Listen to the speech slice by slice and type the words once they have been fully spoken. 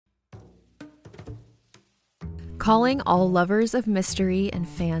Calling all lovers of mystery and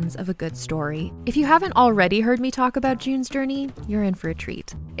fans of a good story. If you haven't already heard me talk about June's Journey, you're in for a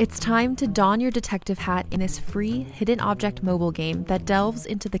treat. It's time to don your detective hat in this free hidden object mobile game that delves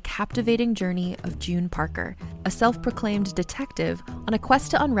into the captivating journey of June Parker, a self-proclaimed detective on a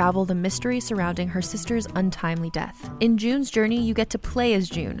quest to unravel the mystery surrounding her sister's untimely death. In June's Journey, you get to play as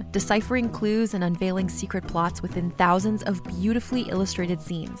June, deciphering clues and unveiling secret plots within thousands of beautifully illustrated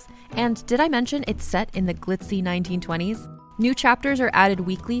scenes. And did I mention it's set in the glitzy 1920s? New chapters are added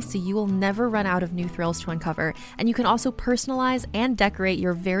weekly, so you will never run out of new thrills to uncover, and you can also personalize and decorate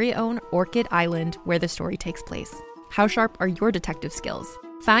your very own Orchid Island where the story takes place. How sharp are your detective skills?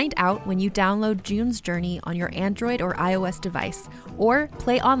 Find out when you download June's Journey on your Android or iOS device, or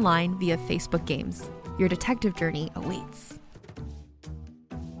play online via Facebook Games. Your detective journey awaits.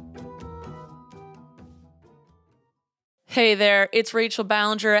 Hey there, it's Rachel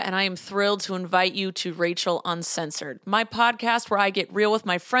Ballinger, and I am thrilled to invite you to Rachel Uncensored, my podcast where I get real with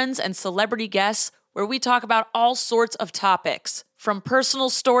my friends and celebrity guests, where we talk about all sorts of topics. From personal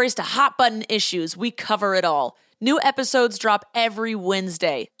stories to hot-button issues, we cover it all. New episodes drop every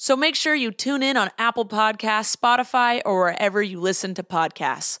Wednesday, so make sure you tune in on Apple Podcasts, Spotify, or wherever you listen to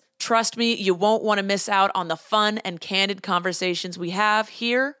podcasts. Trust me, you won't want to miss out on the fun and candid conversations we have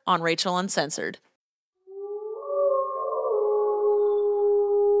here on Rachel Uncensored.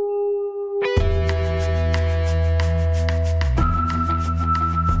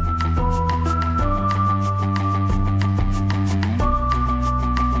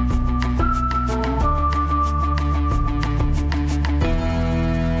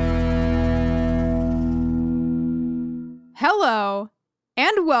 Hello,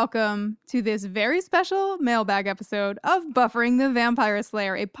 and welcome to this very special mailbag episode of Buffering the Vampire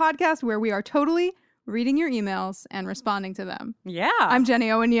Slayer, a podcast where we are totally reading your emails and responding to them. Yeah. I'm Jenny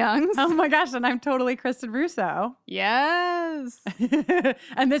Owen Youngs. Oh my gosh, and I'm totally Kristen Russo. Yes.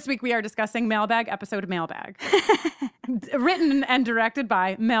 And this week we are discussing Mailbag, episode Mailbag. Written and directed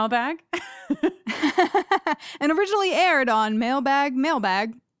by Mailbag. And originally aired on Mailbag.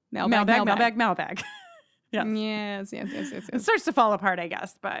 Yes. It starts to fall apart, I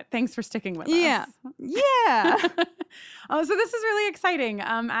guess, but thanks for sticking with us. Yeah. So this is really exciting.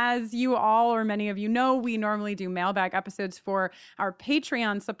 As you all or many of you know, we normally do mailbag episodes for our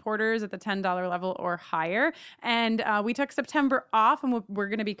Patreon supporters at the $10 level or higher. And we took September off, and we're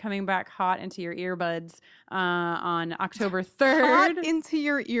going to be coming back hot into your earbuds on October 3rd. Hot into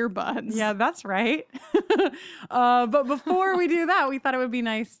your earbuds. Yeah, that's right. But before we do that, we thought it would be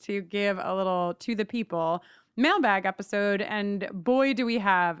nice to give a little to the people mailbag episode. And boy, do we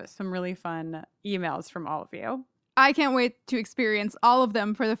have some really fun emails from all of you. I can't wait to experience all of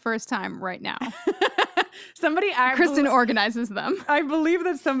them for the first time right now. Kristen organizes them. I believe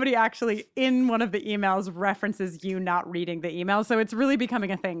that somebody actually in one of the emails references you not reading the email. So it's really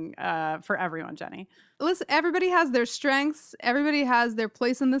becoming a thing for everyone, Jenny. Listen, everybody has their strengths. Everybody has their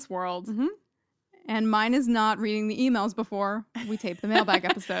place in this world. Mm-hmm. And mine is not reading the emails before we tape the mailbag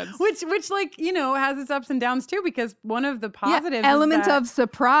episodes. Which like, you know, has its ups and downs too, because one of the positives element is that, of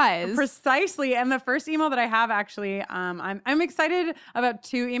surprise. Precisely. And the first email that I have actually, I'm excited about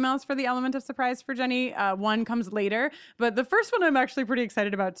two emails for the element of surprise for Jenny. One comes later, but the first one I'm actually pretty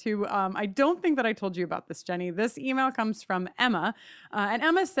excited about too. I don't think that I told you about this, Jenny. This email comes from Emma. And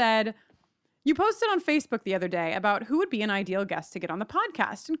Emma said, "You posted on Facebook the other day about who would be an ideal guest to get on the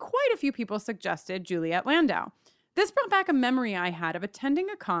podcast, and quite a few people suggested Juliet Landau. This brought back a memory I had of attending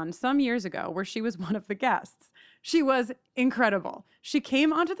a con some years ago where she was one of the guests. She was incredible. She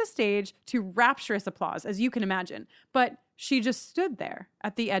came onto the stage to rapturous applause, as you can imagine, but she just stood there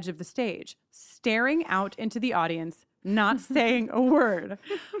at the edge of the stage, staring out into the audience, not saying a word.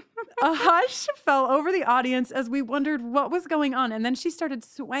 A hush fell over the audience as we wondered what was going on. And then she started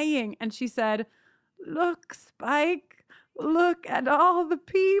swaying and she said, 'Look, Spike, look at all the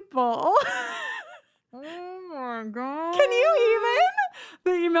people.'" Oh my God. Can you even?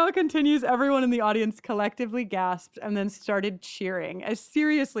 The email continues. Everyone in the audience collectively gasped and then started cheering. A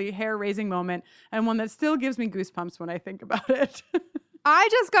seriously hair-raising moment, and one that still gives me goosebumps when I think about it. I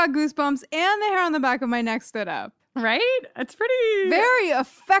just got goosebumps and the hair on the back of my neck stood up. Right? It's pretty... Very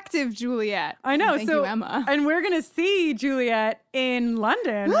effective, Juliet. I know. Thank you, Emma. And we're going to see Juliet in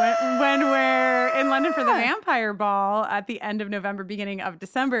London when we're in London for the Vampire Ball at the end of November, beginning of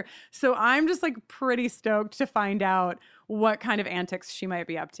December. So I'm just like pretty stoked to find out what kind of antics she might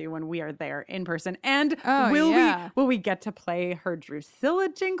be up to when we are there in person. And will we get to play her Drusilla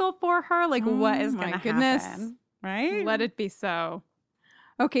jingle for her? Like, what is going to happen? Right? Let it be so.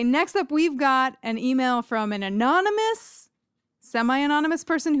 Okay, next up, we've got an email from an anonymous, semi-anonymous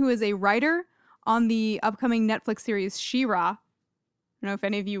person who is a writer on the upcoming Netflix series She-Ra. I don't know if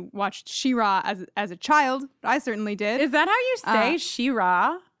any of you watched She-Ra as a child, but I certainly did. Is that how you say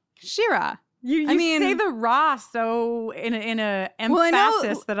She-Ra? She-Ra. You say the ra so in a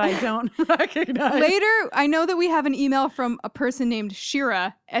emphasis that I don't recognize. Later, I know that we have an email from a person named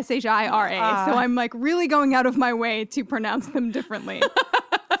Shira, Shira. So I'm like really going out of my way to pronounce them differently.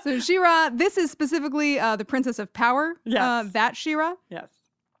 So She-Ra, this is specifically the Princess of Power. Yes. That She-Ra. Yes.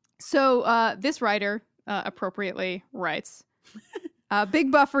 So this writer appropriately writes,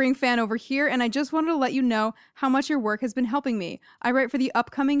 big buffering fan over here, and I just wanted to let you know how much your work has been helping me. I write for the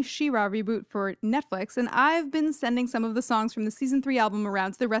upcoming She-Ra reboot for Netflix, and I've been sending some of the songs from the season 3 album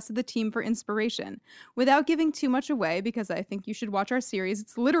around to the rest of the team for inspiration. Without giving too much away, because I think you should watch our series,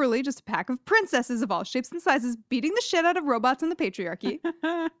 it's literally just a pack of princesses of all shapes and sizes beating the shit out of robots and the patriarchy.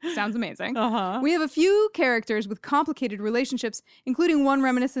 Sounds amazing. We have a few characters with complicated relationships, including one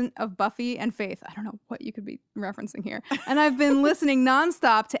reminiscent of Buffy and Faith. I don't know what you could be referencing here. And I've been listening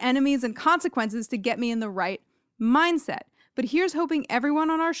nonstop to enemies and consequences to get me in the right mindset. But here's hoping everyone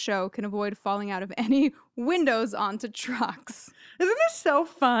on our show can avoid falling out of any windows onto trucks. Isn't this so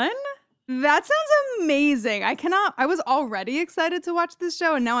fun? That sounds amazing. I was already excited to watch this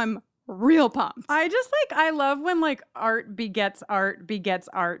show, and now I'm real pumped. I love when like art begets art begets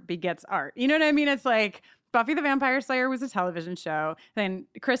art begets art. You know what I mean? It's like Buffy the Vampire Slayer was a television show. Then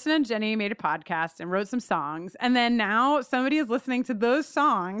Kristen and Jenny made a podcast and wrote some songs. And then now somebody is listening to those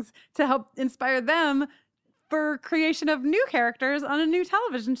songs to help inspire them for creation of new characters on a new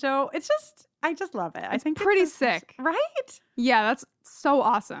television show. I just love it. I think it's pretty sick. Right? Yeah, that's so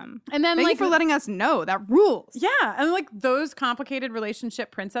awesome. And then Thank you for letting us know. That rules. Yeah. And like those complicated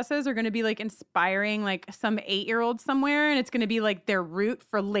relationship princesses are going to be like inspiring like some 8-year-old somewhere. And it's going to be like their root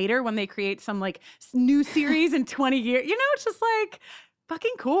for later when they create some like new series in 20 years. You know, it's just like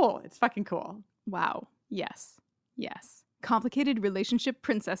fucking cool. It's fucking cool. Wow. Yes. Yes. Complicated relationship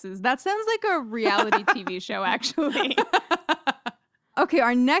princesses. That sounds like a reality TV show, actually. Okay,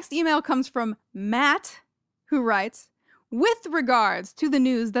 our next email comes from Matt, who writes, with regards to the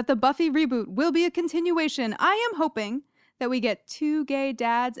news that the Buffy reboot will be a continuation, I am hoping that we get 2 gay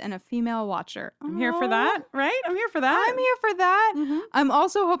dads and a female watcher. I'm here for that, right? I'm here for that. I'm here for that. I'm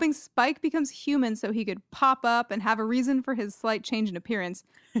also hoping Spike becomes human so he could pop up and have a reason for his slight change in appearance.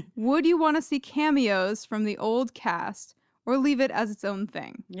 Would you want to see cameos from the old cast or leave it as its own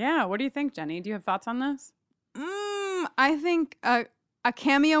thing? Yeah, what do you think, Jenny? Do you have thoughts on this? I think a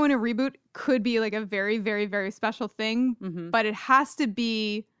cameo in a reboot could be like a very, very, very special thing, but it has to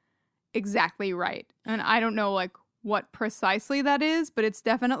be exactly right. And I don't know like what precisely that is, but it's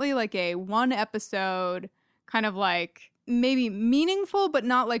definitely like a 1 episode kind of like maybe meaningful, but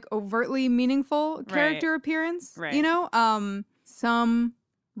not like overtly meaningful character appearance. Right. You know, some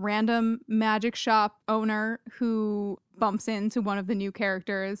random magic shop owner who bumps into one of the new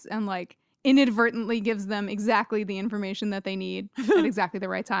characters and like inadvertently gives them exactly the information that they need at exactly the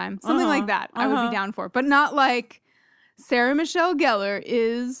right time. Something like that I would be down for. But not like Sarah Michelle Gellar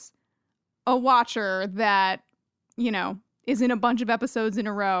is a watcher that, you know, is in a bunch of episodes in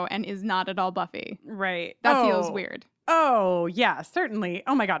a row and is not at all Buffy. Right. That feels weird. Oh, yeah, certainly.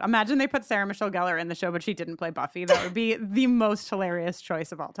 Oh my God. Imagine they put Sarah Michelle Gellar in the show, but she didn't play Buffy. That would be the most hilarious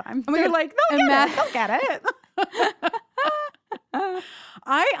choice of all time. Oh my They're God. like, they'll get it.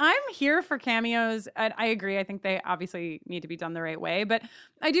 I'm here for cameos. I agree. I think they obviously need to be done the right way. But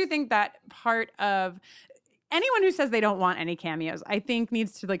I do think that part of anyone who says they don't want any cameos, I think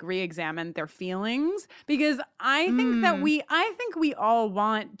needs to like re-examine their feelings, because I think that we all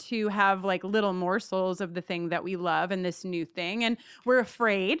want to have like little morsels of the thing that we love and this new thing. And we're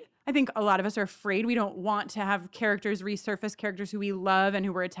afraid. I think a lot of us are afraid. We don't want to have characters resurface, characters who we love and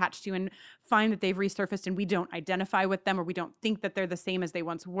who we're attached to, and find that they've resurfaced and we don't identify with them, or we don't think that they're the same as they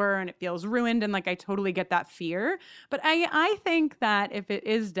once were, and it feels ruined. And like, I totally get that fear. But I think that if it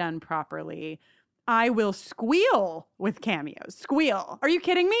is done properly, I will squeal with cameos. Squeal. Are you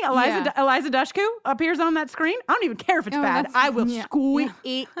kidding me? Eliza Dushku appears on that screen. I don't even care if it's bad. I will squeal.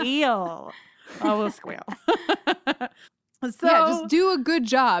 I will squeal. So, yeah, just do a good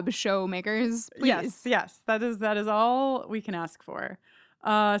job, showmakers, please. Yes. That is all we can ask for.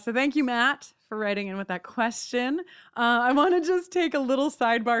 So thank you, Matt, for writing in with that question. I want to just take a little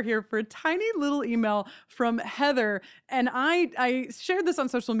sidebar here for a tiny little email from Heather. And I shared this on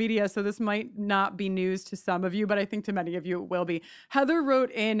social media, so this might not be news to some of you, but I think to many of you it will be. Heather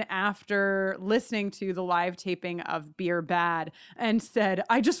wrote in after listening to the live taping of Beer Bad and said,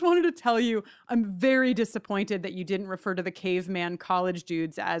 I just wanted to tell you, I'm very disappointed that you didn't refer to the caveman college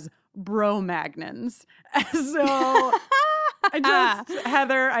dudes as bro-magnons. So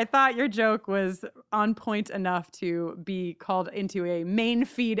Heather, I thought your joke was on point enough to be called into a main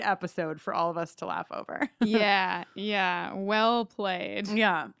feed episode for all of us to laugh over. Yeah. Well played.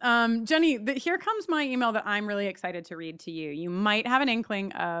 Yeah. Jenny, here comes my email that I'm really excited to read to you. You might have an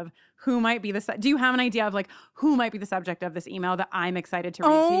inkling of who might be do you have an idea of like who might be the subject of this email that I'm excited to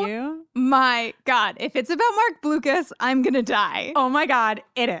read to you? My God. If it's about Mark Blucas, I'm going to die. Oh my God,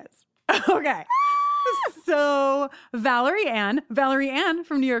 it is. Okay. So Valerie Ann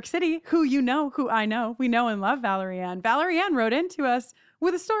from New York City, who you know, who I know, we know and love Valerie Ann. Valerie Ann wrote into us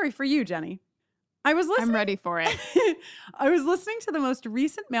with a story for you, Jenny. I'm ready for it. I was listening to the most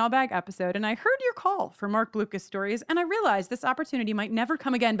recent Mailbag episode and I heard your call for Mark Blucas stories and I realized this opportunity might never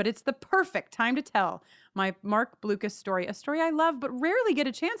come again, but it's the perfect time to tell my Mark Blucas story, a story I love but rarely get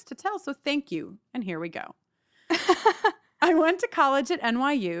a chance to tell, so thank you. And here we go. I went to college at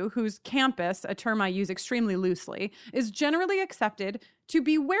NYU, whose campus, a term I use extremely loosely, is generally accepted to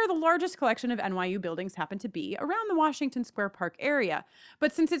be where the largest collection of NYU buildings happen to be, around the Washington Square Park area.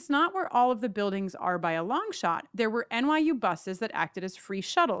 But since it's not where all of the buildings are by a long shot, there were NYU buses that acted as free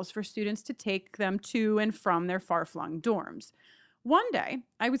shuttles for students to take them to and from their far-flung dorms. One day,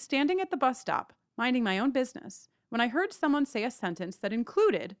 I was standing at the bus stop, minding my own business, when I heard someone say a sentence that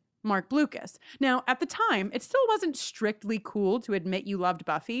included Mark Blucas. Now, at the time, it still wasn't strictly cool to admit you loved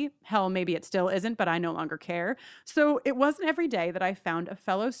Buffy. Hell, maybe it still isn't, but I no longer care. So it wasn't every day that I found a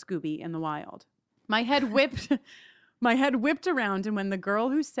fellow Scooby in the wild. My head whipped around, and when the girl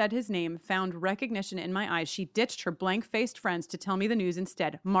who said his name found recognition in my eyes, she ditched her blank-faced friends to tell me the news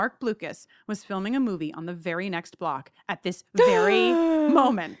instead. Mark Blucas was filming a movie on the very next block at this very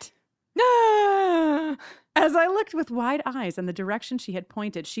moment. As I looked with wide eyes in the direction she had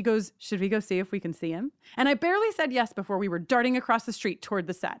pointed, she goes, "Should we go see if we can see him?" And I barely said yes before we were darting across the street toward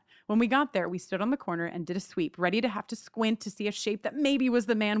the set. When we got there, we stood on the corner and did a sweep, ready to have to squint to see a shape that maybe was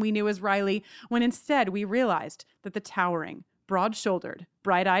the man we knew as Riley, when instead we realized that the towering, broad-shouldered,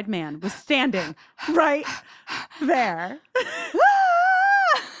 bright-eyed man was standing right there.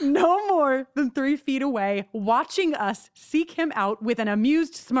 No more than 3 feet away, watching us seek him out with an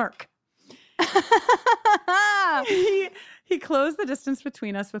amused smirk. He closed the distance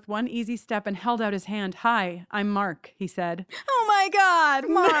between us with one easy step and held out his hand. "Hi, I'm Mark," he said. Oh my God,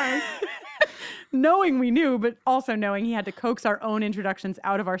 Mark. Knowing we knew, but also knowing he had to coax our own introductions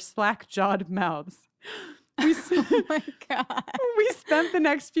out of our slack-jawed mouths. Oh my God. We spent the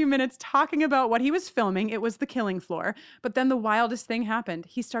next few minutes talking about what he was filming. It was The Killing Floor. But then the wildest thing happened.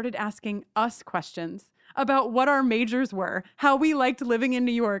 He started asking us questions about what our majors were, how we liked living in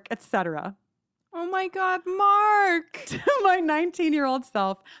New York, etc. Oh my God, Mark. To my 19-year-old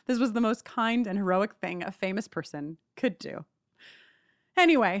self, this was the most kind and heroic thing a famous person could do.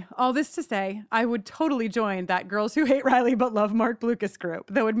 Anyway, all this to say, I would totally join that Girls Who Hate Riley But Love Mark Blucas group,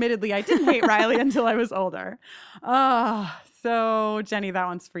 though admittedly I didn't hate Riley until I was older. So Jenny, that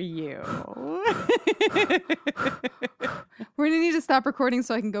one's for you. We're going to need to stop recording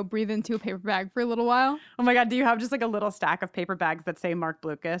so I can go breathe into a paper bag for a little while. Oh my God, do you have just like a little stack of paper bags that say Mark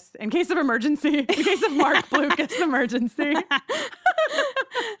Blucas? In case of emergency, in case of Mark Blucas emergency.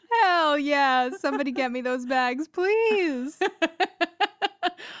 Hell yeah. Somebody get me those bags, please.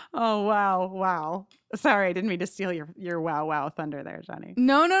 Oh, wow. Sorry, I didn't mean to steal your wow thunder there, Jenny.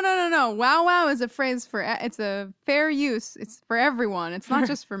 No. Wow is a phrase for, it's a fair use. It's for everyone. It's not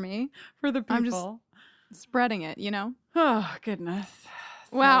just for me. For the people. I'm just spreading it, you know? Oh, goodness.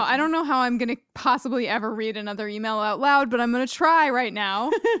 Wow, I don't know how I'm going to possibly ever read another email out loud, but I'm going to try right now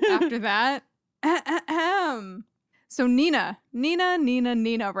after that. So Nina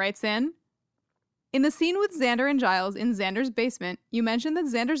writes in the scene with Xander and Giles in Xander's basement, you mentioned that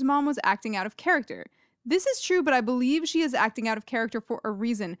Xander's mom was acting out of character. This is true, but I believe she is acting out of character for a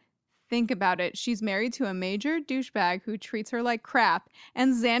reason. Think about it. She's married to a major douchebag who treats her like crap,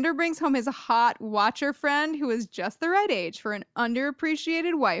 and Xander brings home his hot watcher friend who is just the right age for an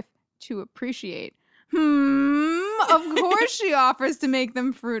underappreciated wife to appreciate. Of course she offers to make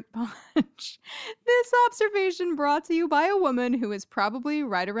them fruit punch. This observation brought to you by a woman who is probably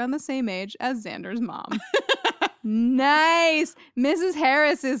right around the same age as Xander's mom. Nice. Mrs.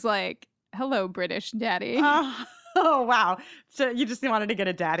 Harris is like, hello, British daddy. Oh, wow. So you just wanted to get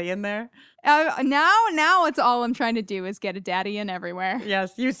a daddy in there? Now it's all I'm trying to do is get a daddy in everywhere.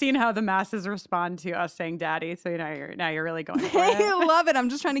 Yes, you've seen how the masses respond to us saying daddy, so now you're really going for it. I love it. I'm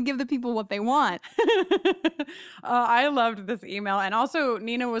just trying to give the people what they want. I loved this email. And also,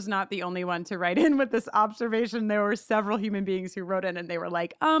 Nina was not the only one to write in with this observation. There were several human beings who wrote in and they were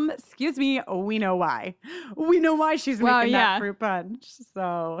like, excuse me, we know why. We know why she's making that fruit punch.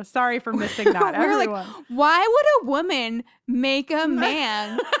 So sorry for missing that, We're everyone. like, why would a a woman make a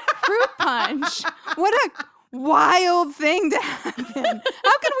man fruit punch? What a wild thing to happen.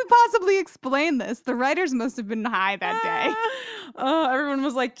 How can we possibly explain this? The writers must have been high that day. Everyone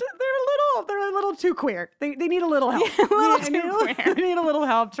was like, they're a little too queer. They need a little help. They need a little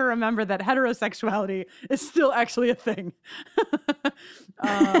help to remember that heterosexuality is still actually a thing.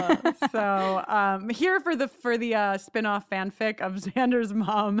 Here for the spin-off fanfic of Xander's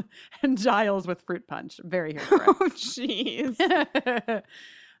mom and Giles with fruit punch. Very here for it. Oh, jeez.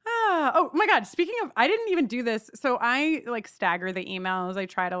 Oh my God. Speaking of, I didn't even do this. So I stagger the emails. I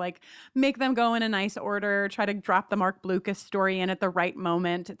try to make them go in a nice order, try to drop the Mark Blucas story in at the right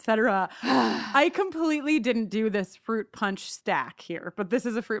moment, etc. I completely didn't do this fruit punch stack here, but this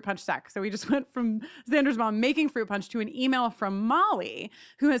is a fruit punch stack. So we just went from Xander's mom making fruit punch to an email from Molly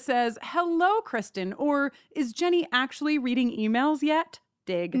who says, "Hello, Kristen," or "Is Jenny actually reading emails yet?"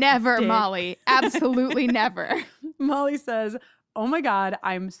 Dig. Never, dig. Molly. Absolutely never. Molly says, "Oh my God,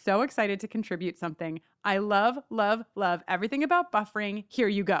 I'm so excited to contribute something. I love, love, love everything about buffering. Here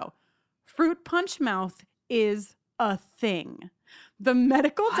you go. Fruit punch mouth is a thing. The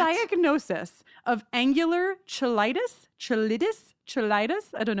medical diagnosis of angular cheilitis,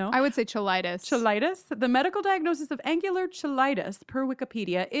 I don't know. I would say cheilitis. Cheilitis. The medical diagnosis of angular cheilitis, per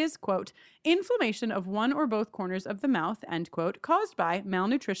Wikipedia, is, quote, inflammation of one or both corners of the mouth, end quote, caused by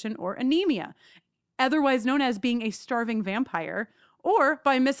malnutrition or anemia, otherwise known as being a starving vampire, or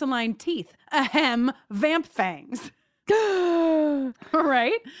by misaligned teeth, ahem, vamp fangs." All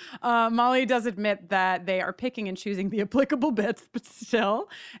right. Molly does admit that they are picking and choosing the applicable bits, but still,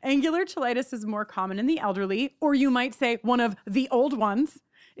 angular cheilitis is more common in the elderly, or you might say one of the old ones.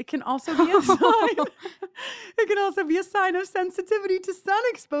 It can also be a sign. It can also be a sign of sensitivity to sun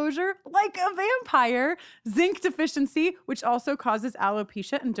exposure, like a vampire. Zinc deficiency, which also causes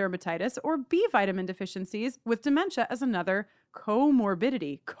alopecia and dermatitis, or B vitamin deficiencies with dementia as another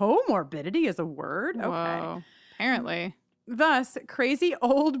comorbidity. Comorbidity is a word? Okay. Whoa. Apparently. Thus, crazy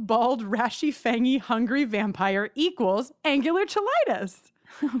old, bald, rashy, fangy, hungry vampire equals angular cheilitis.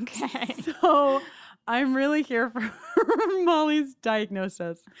 Okay. So I'm really here for Molly's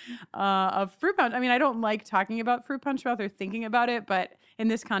diagnosis of fruit punch. I mean, I don't like talking about fruit punch mouth or thinking about it, but in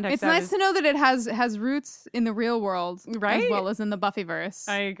this context, It's nice to know that it has roots in the real world, right? As well as in the Buffyverse.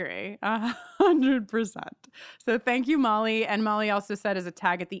 I agree, 100%. So thank you, Molly. And Molly also said as a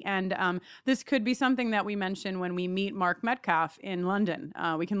tag at the end, this could be something that we mention when we meet Mark Metcalf in London.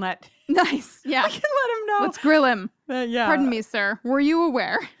 We can let Nice, yeah. we can let him know. Let's grill him. Yeah. Pardon me, sir. Were you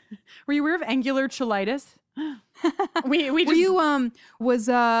aware? Were you aware of angular cheilitis? We just... Were you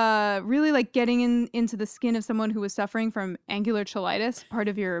really getting into the skin of someone who was suffering from angular cheilitis part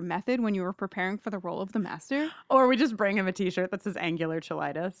of your method when you were preparing for the role of the master? Or we just bring him a t-shirt that says angular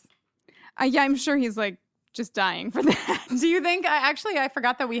cheilitis. Yeah, I'm sure he's just dying for that. Do you think I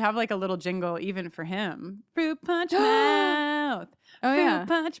forgot that we have a little jingle even for him. Fruit punch mouth. Oh yeah. Fruit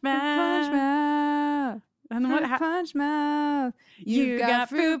punch mouth. Fruit punch mouth. And fruit punch mouth. You got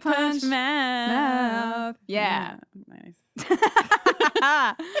fruit punch mouth. Yeah. Nice.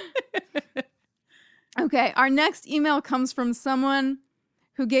 Okay, our next email comes from someone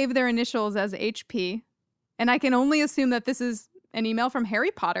who gave their initials as HP. And I can only assume that this is an email from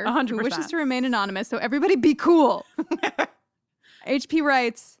Harry Potter, 100%. who wishes to remain anonymous. So everybody be cool. HP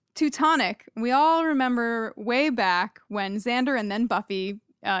writes, Teutonic. We all remember way back when Xander and then Buffy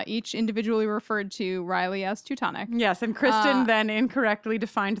each individually referred to Riley as Teutonic. Yes, and Kristen then incorrectly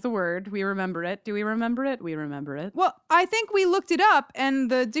defined the word. We remember it. Do we remember it? We remember it. Well, I think we looked it up,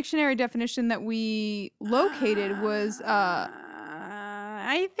 and the dictionary definition that we located was...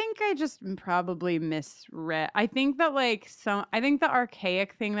 I think I just probably misread. I think that I think the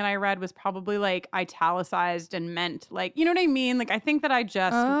archaic thing that I read was probably italicized and meant you know what I mean? I think that I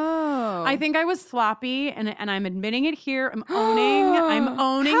just, I think I was sloppy and I'm admitting it here. I'm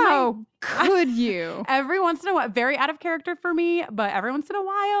owning. How could you? Every once in a while, very out of character for me, but every once in a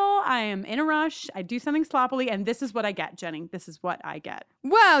while I am in a rush. I do something sloppily and this is what I get, Jenny. This is what I get.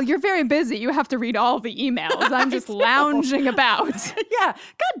 Well, you're very busy. You have to read all the emails. I'm just lounging about. Yeah.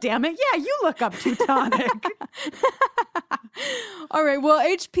 God damn it. Yeah, you look up Teutonic. All right. Well,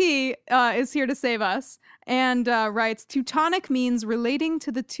 HP is here to save us and writes, Teutonic means relating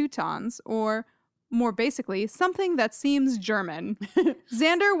to the Teutons, or more basically, something that seems German.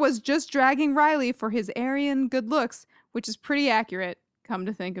 Xander was just dragging Riley for his Aryan good looks, which is pretty accurate, come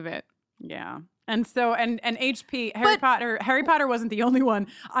to think of it. Yeah. And so, and HP, Harry Potter wasn't the only one.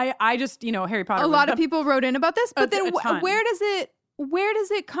 I just, Harry Potter. A lot of people wrote in about this, but then where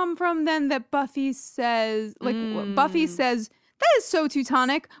does it come from then that Buffy says, Buffy says that is so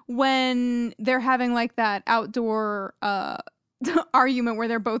Teutonic when they're having like that outdoor argument where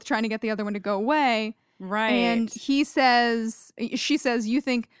they're both trying to get the other one to go away. Right. And she says, you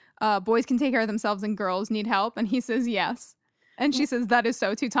think boys can take care of themselves and girls need help? And he says, yes. And she says, that is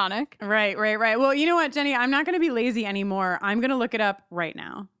so Teutonic. Right. Well, you know what, Jenny? I'm not going to be lazy anymore. I'm going to look it up right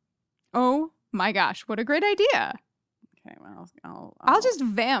now. Oh my gosh, what a great idea. Okay, well, I'll just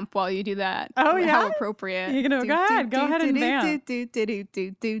vamp while you do that. Oh, yeah? How appropriate. You're going to go ahead and vamp.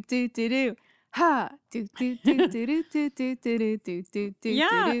 Ha. Dictionary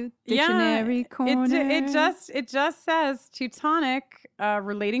corner. It just says Teutonic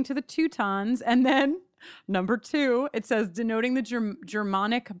relating to the Teutons, and then number 2, it says denoting the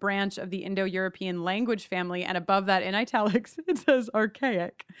Germanic branch of the Indo-European language family, and above that in italics it says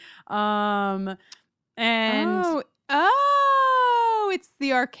archaic. It's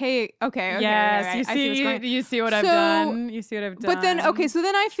the archaic. Okay. Yes, right. you see what I've done. You see what I've done. But then, okay, so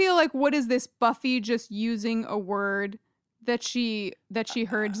then I feel like, what is this? Buffy just using a word that she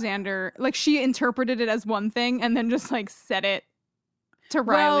heard Xander, like she interpreted it as one thing and then just like said it to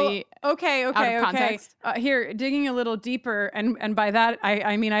Riley. Okay. Out of context. Here, digging a little deeper, and by that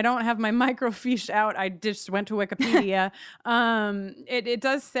I mean I don't have my microfiche out. I just went to Wikipedia. It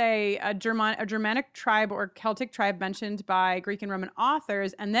does say a Germanic tribe or Celtic tribe mentioned by Greek and Roman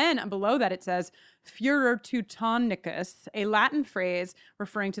authors, and then below that it says Furor Teutonicus, a Latin phrase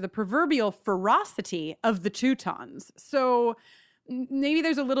referring to the proverbial ferocity of the Teutons. So maybe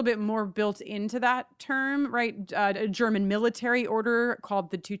there's a little bit more built into that term, right? A German military order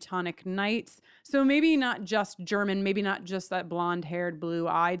called the Teutonic Knights. So maybe not just German, maybe not just that blonde-haired,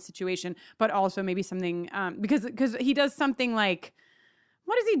 blue-eyed situation, but also maybe something, because he does something like,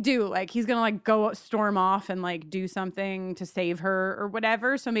 what does he do? Like he's going to like go storm off and like do something to save her or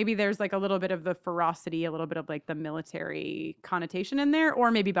whatever. So maybe there's like a little bit of the ferocity, a little bit of like the military connotation in there.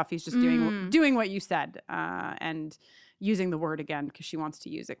 Or maybe Buffy's just doing what you said and using the word again because she wants to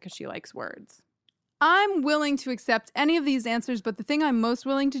use it because she likes words. I'm willing to accept any of these answers, but the thing I'm most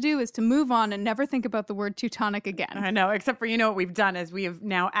willing to do is to move on and never think about the word Teutonic again. I know, except for, you know what we've done is we have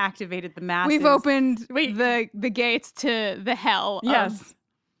now activated the masses. We've opened the gates to the hell of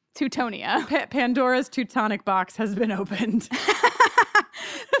Teutonia. Pandora's Teutonic box has been opened.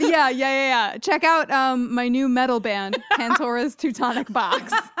 Yeah. Check out my new metal band, Pandora's Teutonic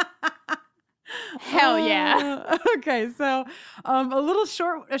box. Hell yeah. Okay, so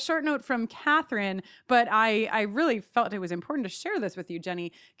a short note from Catherine, but I really felt it was important to share this with you,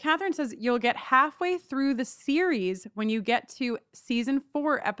 Jenny. Catherine says you'll get halfway through the series when you get to season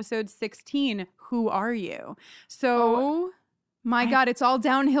 4, episode 16. Who are you? So my God, it's all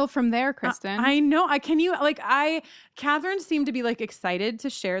downhill from there, Kristen. I know. Catherine seemed to be like excited to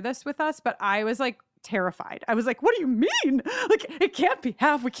share this with us, but I was like terrified. I was like, what do you mean? Like, it can't be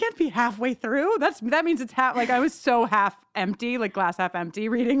half. We can't be halfway through. That means it's half. Like, I was so half empty, like glass half empty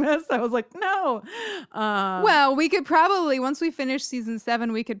reading this. I was like, no. Well, we could probably, once we finish season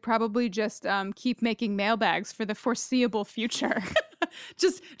 7, we could probably just keep making mailbags for the foreseeable future.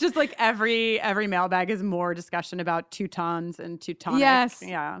 just like every mailbag is more discussion about Teutons and Teutonic. Yes.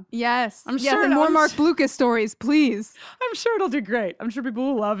 Yeah. Yes. I'm sure. And more Mark Lucas stories, please. I'm sure it'll do great. I'm sure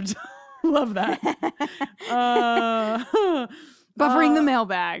people will love that. Buffering the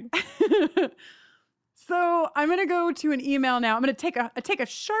mailbag. So I'm going to go to an email now. I'm going to take a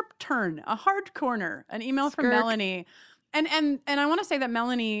sharp turn, a hard corner, an email from Melanie. And I want to say that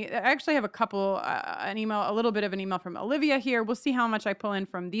Melanie, I actually have a little bit of an email from Olivia here. We'll see how much I pull in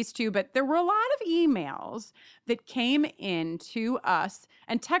from these two, but there were a lot of emails that came in to us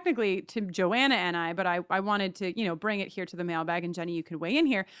and technically to Joanna and I, but I wanted to, bring it here to the mailbag, and Jenny, you could weigh in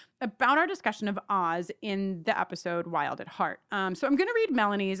here about our discussion of Oz in the episode Wild at Heart. So I'm going to read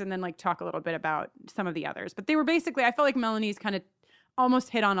Melanie's and then talk a little bit about some of the others, but they were basically, I felt like Melanie's kind of almost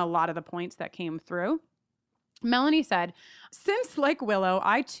hit on a lot of the points that came through. Melanie said, since, like Willow,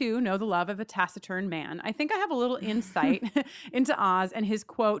 I too know the love of a taciturn man, I think I have a little insight into Oz and his,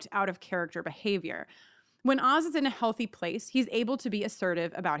 quote, out of character behavior. When Oz is in a healthy place, he's able to be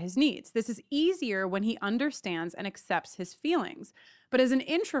assertive about his needs. This is easier when he understands and accepts his feelings. But as an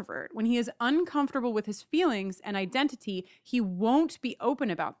introvert, when he is uncomfortable with his feelings and identity, he won't be open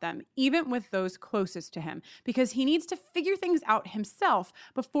about them, even with those closest to him, because he needs to figure things out himself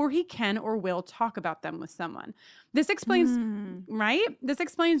before he can or will talk about them with someone. This explains, right? This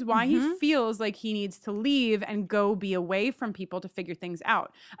explains why he feels like he needs to leave and go be away from people to figure things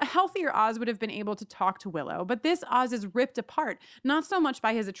out. A healthier Oz would have been able to talk to Willow, but this Oz is ripped apart, not so much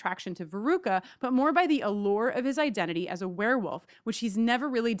by his attraction to Veruca, but more by the allure of his identity as a werewolf, which he's never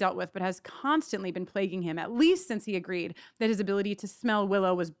really dealt with but has constantly been plaguing him, at least since he agreed that his ability to smell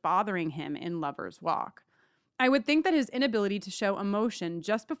Willow was bothering him in Lover's Walk. I would think that his inability to show emotion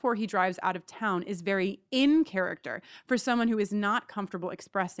just before he drives out of town is very in character for someone who is not comfortable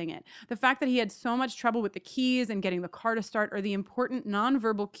expressing it. The fact that he had so much trouble with the keys and getting the car to start are the important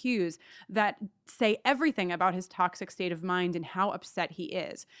nonverbal cues that say everything about his toxic state of mind and how upset he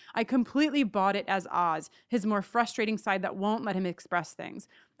is. I completely bought it as Oz, his more frustrating side that won't let him express things.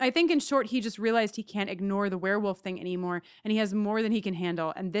 I think in short, he just realized he can't ignore the werewolf thing anymore, and he has more than he can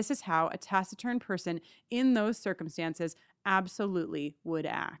handle. And this is how a taciturn person in those circumstances absolutely would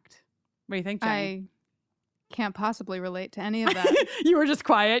act. What do you think, Jenny? I can't possibly relate to any of that. You were just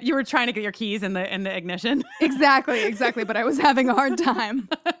quiet. You were trying to get your keys in the ignition. Exactly. But I was having a hard time.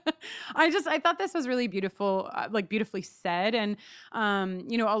 I thought this was really beautiful, beautifully said. And,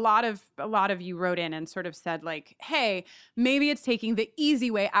 a lot of you wrote in and sort of said like, hey, maybe it's taking the easy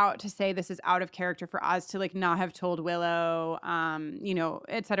way out to say this is out of character for Oz to like not have told Willow,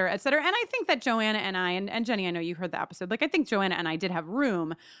 et cetera, et cetera. And I think that Joanna and I, and Jenny, I know you heard the episode, like I think Joanna and I did have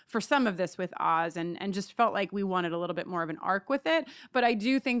room for some of this with Oz and just felt like we wanted a little bit more of an arc with it. But I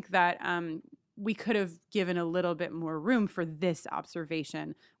do think that, we could have given a little bit more room for this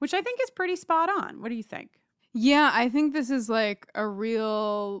observation, which I think is pretty spot on. What do you think? Yeah, I think this is like a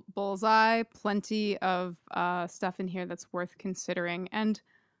real bullseye. Plenty of stuff in here that's worth considering. And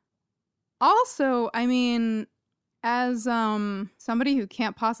also, I mean, as somebody who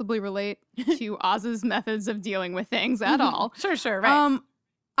can't possibly relate to Oz's methods of dealing with things at all. Sure, right.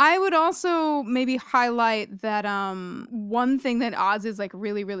 I would also maybe highlight that one thing that Oz is like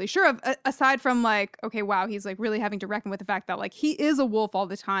really, really sure of, aside from like, okay, wow, he's like really having to reckon with the fact that like he is a wolf all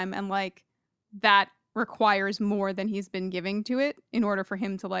the time and like that requires more than he's been giving to it in order for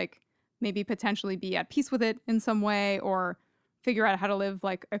him to like maybe potentially be at peace with it in some way or figure out how to live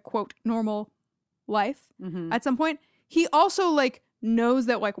like a quote normal life at some point. He also like knows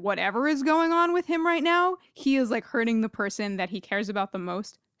that like whatever is going on with him right now, he is like hurting the person that he cares about the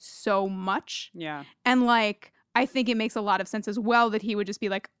most so much. Yeah. And like I think it makes a lot of sense as well that he would just be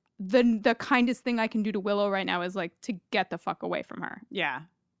like the kindest thing I can do to Willow right now is like to get the fuck away from her. Yeah.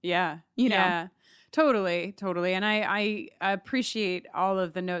 You know. Yeah. Totally. And I appreciate all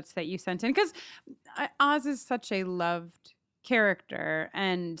of the notes that you sent in because Oz is such a loved character,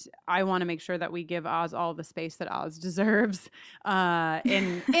 and I want to make sure that we give Oz all the space that Oz deserves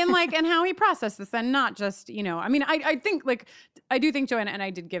in like and how he processed this, and not just I mean I think like I do think Joanna and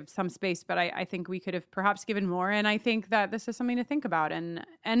I did give some space, but I think we could have perhaps given more, and I think that this is something to think about, and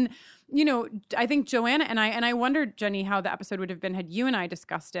I think Joanna and I wondered, Jenny, how the episode would have been had you and I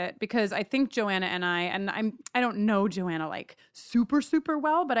discussed it, because I think Joanna and I don't know Joanna like super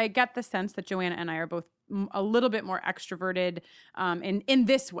well, but I get the sense that Joanna and I are both a little bit more extroverted in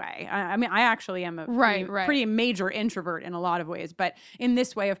this way. I mean, I actually am a pretty major introvert in a lot of ways, but in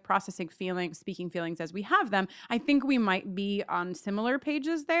this way of processing feelings, speaking feelings as we have them, I think we might be on similar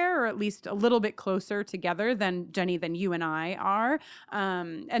pages there, or at least a little bit closer together than you and I are.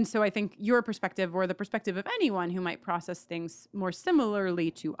 And so I think your perspective, or the perspective of anyone who might process things more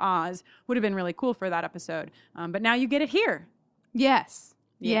similarly to Oz, would have been really cool for that episode. But now you get it here. Yes.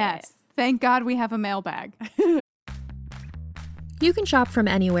 Thank God we have a mailbag. You can shop from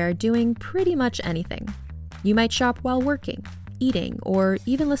anywhere doing pretty much anything. You might shop while working, eating, or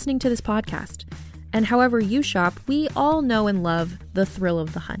even listening to this podcast. And however you shop, we all know and love the thrill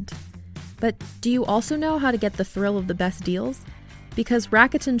of the hunt. But do you also know how to get the thrill of the best deals? Because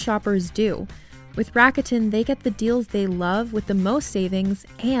Rakuten shoppers do. With Rakuten, they get the deals they love with the most savings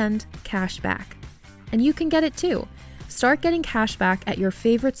and cash back. And you can get it too. Start getting cash back at your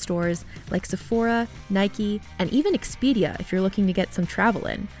favorite stores like Sephora, Nike, and even Expedia if you're looking to get some travel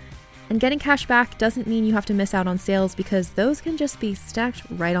in. And getting cash back doesn't mean you have to miss out on sales, because those can just be stacked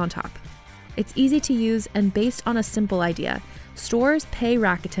right on top. It's easy to use and based on a simple idea. Stores pay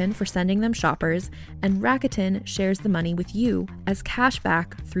Rakuten for sending them shoppers, and Rakuten shares the money with you as cash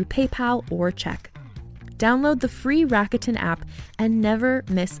back through PayPal or check. Download the free Rakuten app and never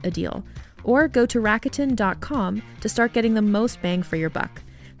miss a deal. Or go to Rakuten.com to start getting the most bang for your buck.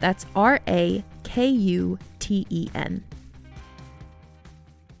 That's Rakuten.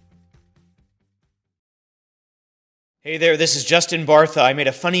 Hey there, this is Justin Bartha. I made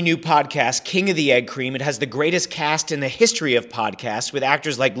a funny new podcast, King of the Egg Cream. It has the greatest cast in the history of podcasts, with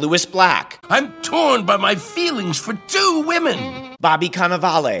actors like Louis Black. I'm torn by my feelings for two women. Bobby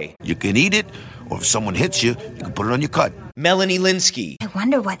Cannavale. You can eat it, or if someone hits you, you can put it on your cut. Melanie Linsky, I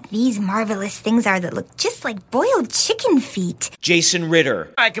wonder what these marvelous things are that look just like boiled chicken feet. Jason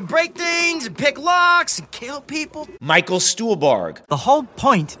Ritter, I can break things and pick locks and kill people. Michael Stuhlbarg, The whole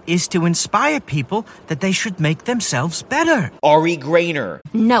point is to inspire people that they should make themselves better. Ari Grainer,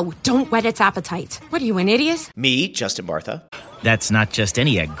 No, don't whet its appetite. What are you, an idiot? me, Justin Bartha, That's not just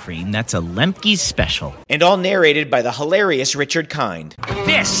any egg cream, that's a Lemke's special. and all narrated by the hilarious Richard Kind.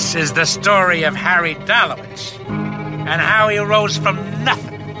 This is the story of Harry Dalowitz and how he rose from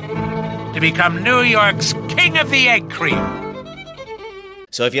nothing to become New York's King of the Egg Cream.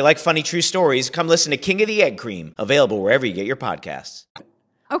 So if you like funny true stories, come listen to King of the Egg Cream, available wherever you get your podcasts.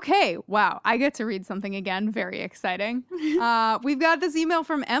 Okay, wow. I get to read something again. Very exciting. We've got this email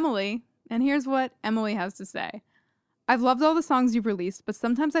from Emily, and here's what Emily has to say. I've loved all the songs you've released, but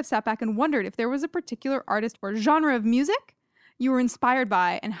sometimes I've sat back and wondered if there was a particular artist or genre of music you were inspired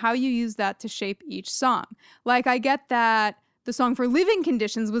by and how you used that to shape each song. Like, I get that the song for Living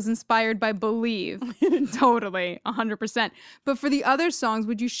Conditions was inspired by Believe. Totally, 100%. But for the other songs,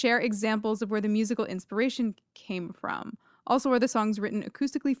 would you share examples of where the musical inspiration came from? Also, are the songs written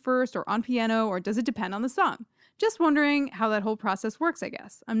acoustically first or on piano, or does it depend on the song? Just wondering how that whole process works, I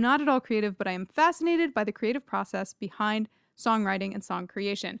guess. I'm not at all creative, but I am fascinated by the creative process behind songwriting and song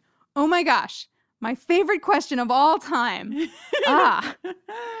creation. Oh my gosh, my favorite question of all time.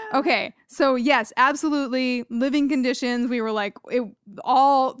 Okay, so yes, absolutely. Living Conditions, we were like,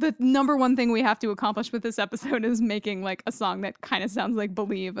 the number one thing we have to accomplish with this episode is making like a song that kind of sounds like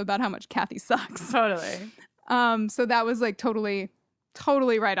Believe about how much Kathy sucks. Totally. So that was like totally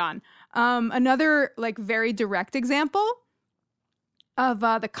right on. Another like very direct example of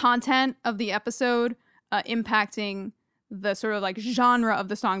the content of the episode impacting the sort of like genre of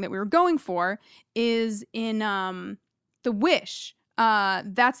the song that we were going for is in The Wish.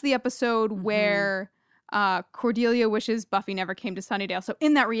 That's the episode where Cordelia wishes Buffy never came to Sunnydale. So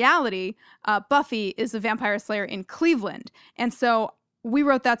in that reality, Buffy is the vampire slayer in Cleveland. And so we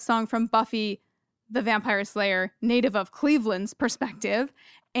wrote that song from Buffy the Vampire Slayer, native of Cleveland's perspective.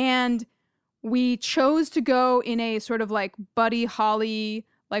 And we chose to go in a sort of like Buddy Holly,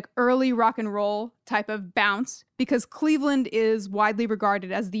 like early rock and roll type of bounce because Cleveland is widely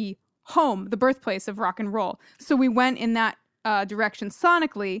regarded as the home, the birthplace of rock and roll. So we went in that direction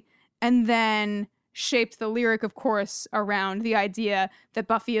sonically and then shaped the lyric, of course, around the idea that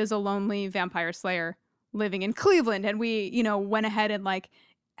Buffy is a lonely vampire slayer living in Cleveland. And we, went ahead and like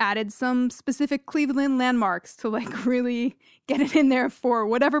added some specific Cleveland landmarks to like really get it in there for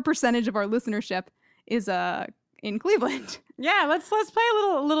whatever percentage of our listenership is in Cleveland. Yeah, let's play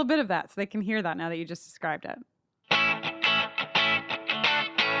a little bit of that so they can hear that now that you just described it.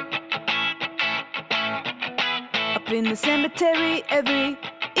 Up in the cemetery every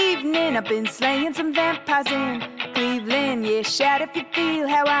evening, I've been slaying some vampires in Cleveland. Yeah, shout if you feel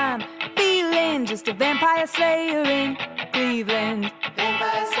how I'm feeling. Just a vampire slayer in Cleveland.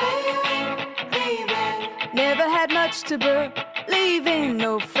 Vampire slayer in Cleveland. Never had much to believe in.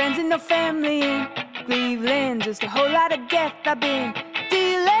 No friends and no family in Cleveland. Just a whole lot of death I've been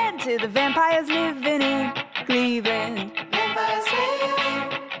dealing to the vampires living in Cleveland. Vampire slayer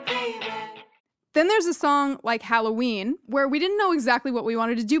in Cleveland. Then there's a song like Halloween where we didn't know exactly what we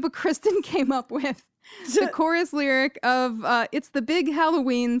wanted to do, but Kristen came up with the chorus lyric of It's the Big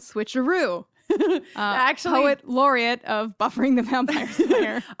Halloween Switcheroo. Actually, poet laureate of Buffering the Vampire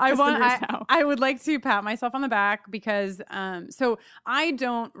Slayer. I would like to pat myself on the back because so I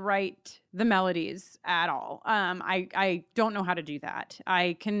don't write the melodies at all. I don't know how to do that.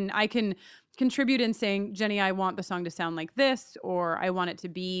 I can contribute in saying, Jenny, I want the song to sound like this, or I want it to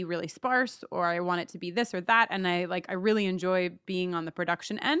be really sparse, or I want it to be this or that. And I really enjoy being on the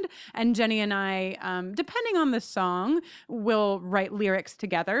production end. And Jenny and I, depending on the song, will write lyrics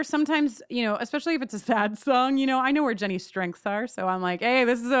together. Sometimes, especially if it's a sad song, I know where Jenny's strengths are. So I'm like, hey,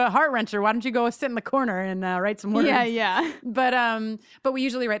 this is a heart wrencher. Why don't you go sit in the corner and write some words? Yeah. But we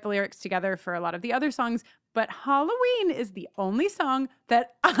usually write the lyrics together for a lot of the other songs. But Halloween is the only song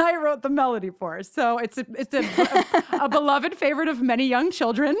that I wrote the melody for. So it's a beloved favorite of many young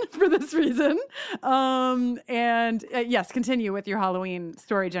children for this reason. Yes, continue with your Halloween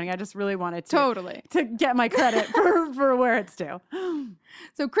story, Jenny. I just really wanted to get my credit for where it's due.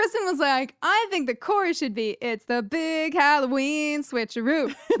 So Kristen was like, I think the chorus should be, it's the big Halloween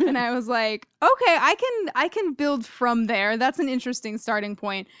switcheroo. And I was like, okay, I can build from there. That's an interesting starting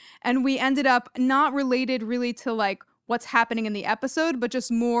point. And we ended up not related really to like what's happening in the episode, but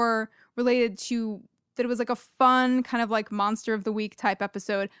just more related to that it was like a fun kind of like Monster of the Week type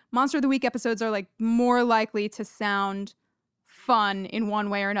episode. Monster of the Week episodes are like more likely to sound fun in one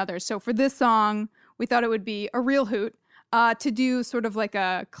way or another. So for this song, we thought it would be a real hoot. to do sort of like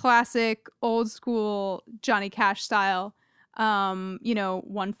a classic old school Johnny Cash style.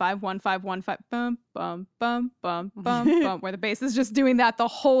 1-5-1-5-1-5 bum bum bum bum bum bum, where the bass is just doing that the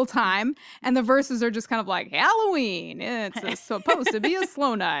whole time, and the verses are just kind of like Halloween. It's supposed to be a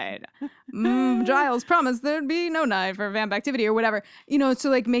slow night. Giles promised there'd be no night for vamp activity or whatever. To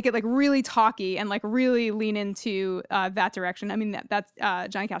like make it like really talky and like really lean into that direction. I mean that's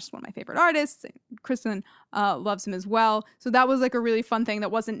Johnny Cash is one of my favorite artists. Kristen loves him as well. So that was like a really fun thing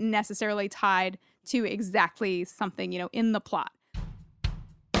that wasn't necessarily tied to exactly something, in the plot.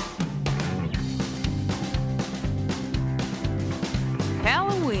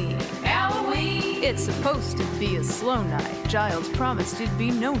 Halloween. It's supposed to be a slow night. Giles promised it'd be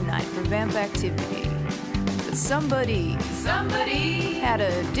no night for vamp activity. But somebody had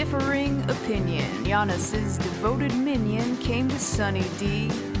a differing opinion. Giannis's devoted minion came to Sunny D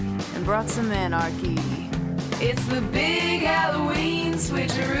and brought some anarchy. It's the big Halloween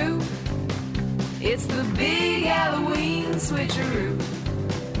switcheroo. It's the big Halloween switcheroo.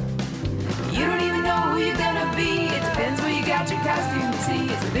 You don't even know who you're gonna be. It depends where you got your costume to see.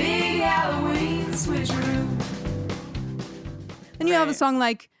 It's the big Halloween switcheroo. Then you have a song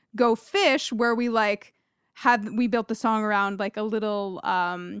like Go Fish, where we built the song around like a little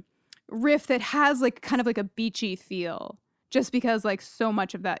riff that has like kind of like a beachy feel. Just because like so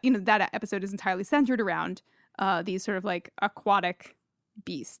much of that, that episode is entirely centered around these sort of like aquatic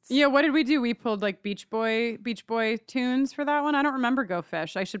beasts. Yeah, what did we do? We pulled like Beach Boy tunes for that one. I don't remember Go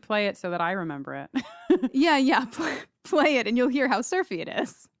Fish. I should play it so that I remember it. Yeah. Play it and you'll hear how surfy it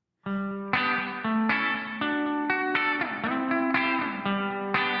is.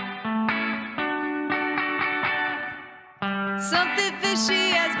 Something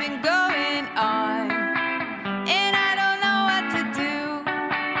fishy has been going on, and I don't know what to do.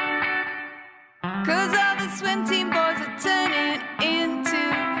 'Cause all the swim team boys are turning into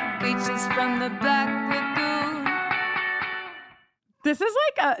creatures from the Black Lagoon. This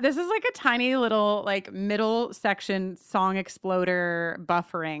is like a tiny little like middle section song exploder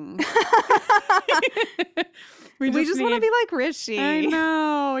buffering. we just want to be like Rishi. I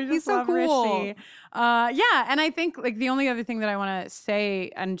know. He's so cool. Rishi. Yeah, and I think like the only other thing that I want to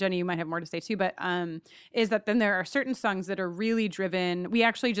say, and Jenny, you might have more to say too, but is that then there are certain songs that are really driven. We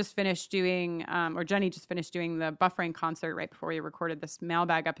actually just finished doing, or Jenny just finished doing the buffering concert right before we recorded this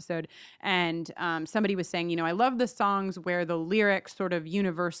Mailbag episode, and somebody was saying, I love the songs where the lyrics sort of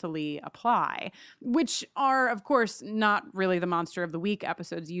universally apply, which are, of course, not really the Monster of the Week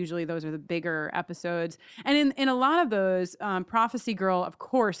episodes. Usually those are the bigger episodes. And in a lot of those, Prophecy Girl, of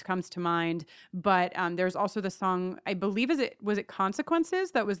course, comes to mind, but there's also the song, I believe, was it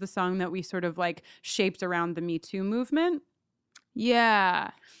Consequences? That was the song that we sort of like shaped around the Me Too movement.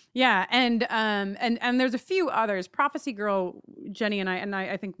 Yeah. Yeah, and there's a few others. Prophecy Girl, Jenny and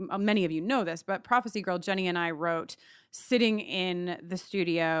I think many of you know this, but Prophecy Girl, Jenny and I wrote sitting in the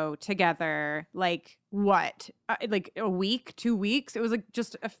studio together, like what, like a week, 2 weeks. It was like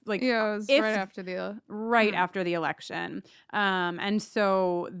just like it was right after the election. And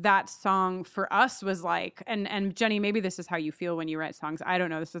so that song for us was like, and Jenny, maybe this is how you feel when you write songs. I don't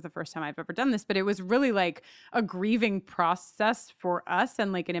know. This is the first time I've ever done this, but it was really like a grieving process for us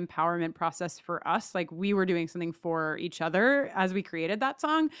and like an empowerment process for us. Like we were doing something for each other as we created that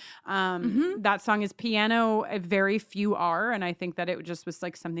song. That song is piano, a very few are, and I think that it just was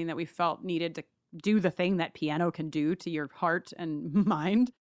like something that we felt needed to do the thing that piano can do to your heart and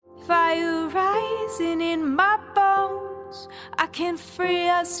mind. Fire rising in my bones, I can free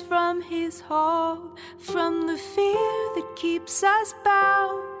us from his hold, from the fear that keeps us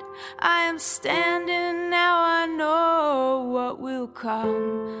bound. I am standing now, I know what will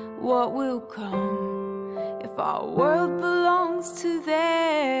come, what will come. If our world belongs to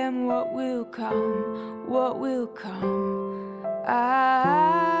them, what will come, what will come.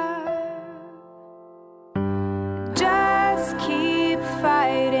 I just keep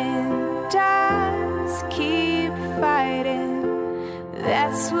fighting, just keep fighting.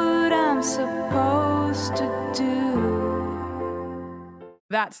 That's what I'm supposed to do.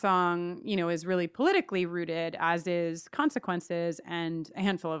 That song, is really politically rooted, as is Consequences and a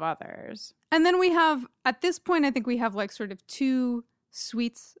handful of others. And then we have, at this point, I think we have like sort of two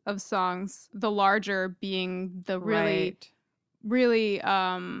suites of songs, the larger being the really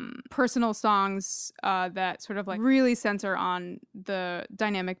personal songs that sort of like really center on the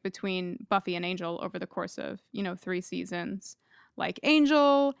dynamic between Buffy and Angel over the course of, 3 seasons, like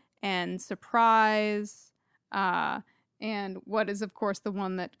Angel and Surprise, and what is, of course, the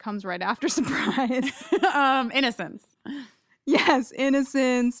one that comes right after Surprise? Innocence. Yes,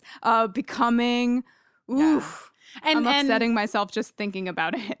 Innocence, Becoming. Oof. I'm upsetting myself just thinking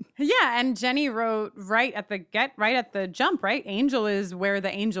about it. Yeah, and Jenny wrote right at the jump, right? Angel is where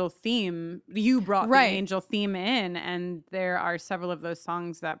the Angel theme, you brought the Angel theme in, and there are several of those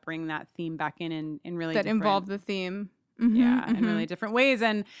songs that bring that theme back in really that different, involve the theme. In really different ways.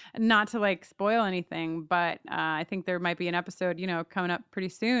 And not to like spoil anything, but I think there might be an episode, coming up pretty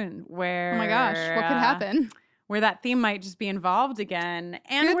soon where, oh my gosh, what could happen? Where that theme might just be involved again.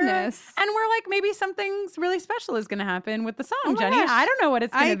 And Goodness. we're like, maybe something really special is going to happen with the song, oh Jenny. Gosh. I don't know what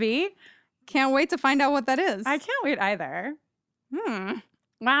it's going to be. Can't wait to find out what that is. I can't wait either.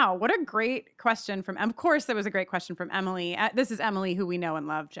 Wow, what a great question from, of course, that was a great question from Emily. This is Emily, who we know and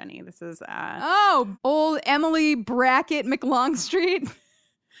love, Jenny. This is, old Emily Brackett McLongstreet.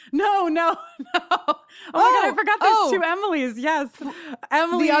 No. Oh my God, I forgot there's two Emilys. Yes.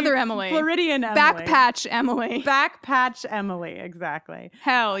 Emily. The other Emily. Floridian Emily. Backpatch Emily. Backpatch Emily, exactly.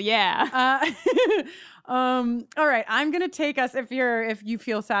 Hell yeah. All right, I'm gonna take us if you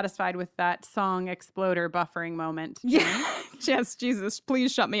feel satisfied with that song exploder buffering moment. Yeah. Yes, Jesus,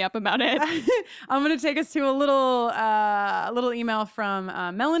 please shut me up about it. I'm gonna take us to a little email from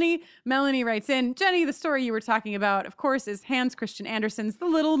Melanie. Melanie writes in, Jenny, the story you were talking about, of course, is Hans Christian Andersen's The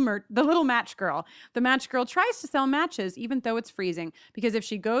Little Match Girl. The match girl tries to sell matches even though it's freezing, because if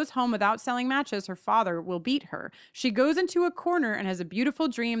she goes home without selling matches, her father will beat her. She goes into a corner and has a beautiful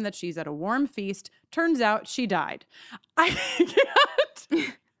dream that she's at a warm feast. Turns out she died. I can't.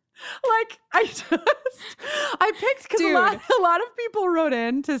 I picked because a lot of people wrote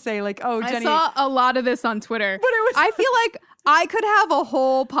in to say like, oh, Jenny. I saw a lot of this on Twitter. But it was I feel like I could have a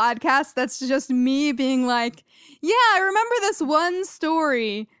whole podcast that's just me being like, yeah, I remember this one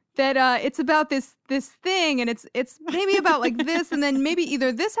story that it's about this thing, and it's maybe about like this, and then maybe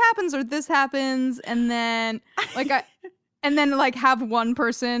either this happens or this happens, and then have one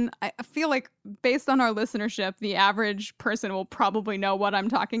person. I feel like based on our listenership, the average person will probably know what I'm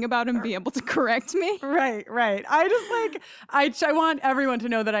talking about and be able to correct me. Right. I want everyone to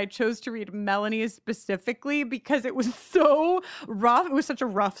know that I chose to read Melanie's specifically because it was so rough. It was such a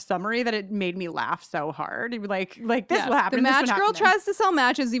rough summary that it made me laugh so hard. Like this will happen. The match girl tries to sell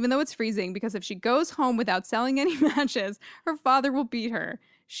matches even though it's freezing, because if she goes home without selling any matches, her father will beat her.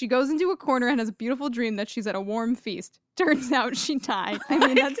 She goes into a corner and has a beautiful dream that she's at a warm feast. Turns out she died. I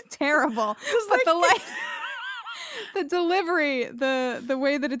mean, that's terrible. But the delivery, the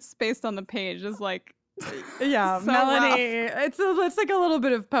way that it's spaced on the page is like, yeah, so Melanie. rough. It's like a little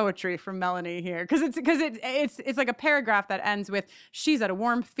bit of poetry from Melanie here, because it's like a paragraph that ends with she's at a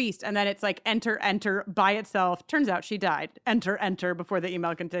warm feast, and then it's like enter by itself. Turns out she died. Enter before the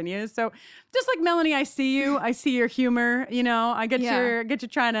email continues. So just like Melanie, I see you. I see your humor. I get you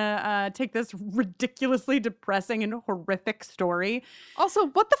trying to take this ridiculously depressing and horrific story. Also,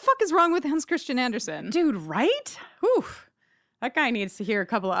 what the fuck is wrong with Hans Christian Andersen, dude? Right? Oof. That guy needs to hear a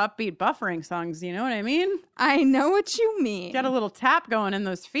couple of upbeat buffering songs, you know what I mean? I know what you mean. Get a little tap going in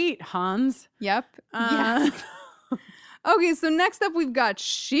those feet, Hans. Yep. Yeah. Okay, so next up we've got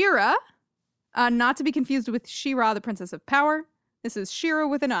Shira. Not to be confused with She-Ra, the Princess of Power. This is Shira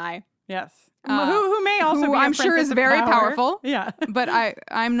with an I. Yes. Who may also be a I'm sure is very powerful. Yeah. But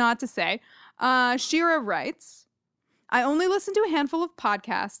I'm not to say. Shira writes, I only listen to a handful of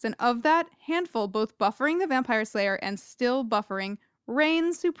podcasts, and of that handful, both Buffering the Vampire Slayer and Still Buffering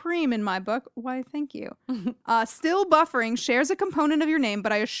reign supreme in my book. Why, thank you. Still Buffering shares a component of your name,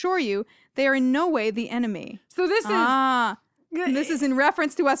 but I assure you, they are in no way the enemy. So this is in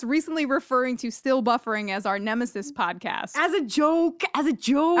reference to us recently referring to Still Buffering as our Nemesis podcast. As a joke. Of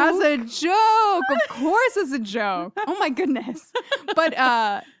course as a joke. Oh my goodness.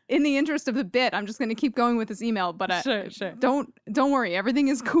 But in the interest of the bit, I'm just going to keep going with this email, but sure. Don't worry. Everything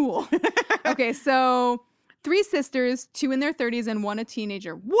is cool. Okay, so 3 sisters, 2 in their 30s and 1 a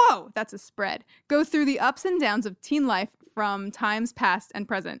teenager. Whoa, that's a spread. Go through the ups and downs of teen life from times past and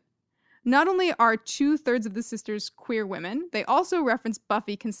present. Not only are 2/3 of the sisters queer women, they also reference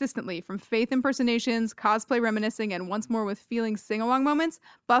Buffy consistently, from faith impersonations, cosplay reminiscing, and once more with feeling sing-along moments.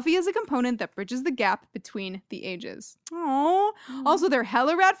 Buffy is a component that bridges the gap between the ages. Aww. Also, they're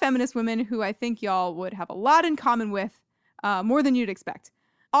hella rad feminist women who I think y'all would have a lot in common with, more than you'd expect.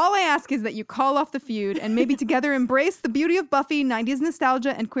 All I ask is that you call off the feud and maybe together embrace the beauty of Buffy, 90s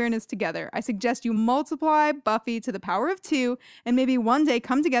nostalgia, and queerness together. I suggest you multiply Buffy to the power of 2 and maybe one day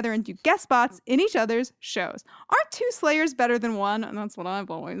come together and do guest spots in each other's shows. Aren't 2 Slayers better than 1? And that's what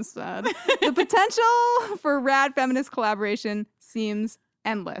I've always said. The potential for rad feminist collaboration seems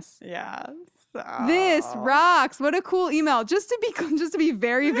endless. Yes. This rocks. What a cool email. Just to be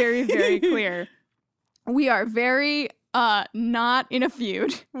very, very, very clear. We are very Not in a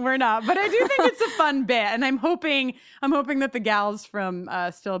feud. We're not, but I do think it's a fun bit, and I'm hoping that the gals from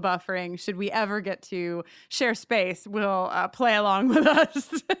Still Buffering, should we ever get to share space, will play along with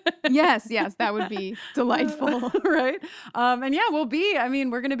us. Yes, that would be delightful. Right? And yeah, we're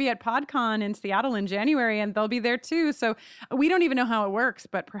going to be at PodCon in Seattle in January, and they'll be there too. So we don't even know how it works,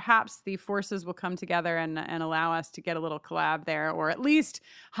 but perhaps the forces will come together and allow us to get a little collab there, or at least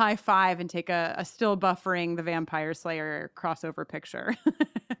high five and take a Still Buffering the Vampire Slayer crossover picture.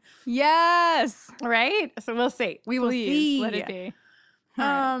 Yes. Right? So we'll see. We will Please, see. let it be.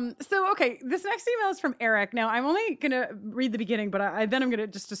 So, okay, this next email is from Eric. Now, I'm only going to read the beginning, but then I'm going to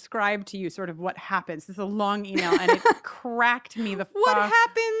just describe to you sort of what happens. This is a long email, and it cracked me the fuck. What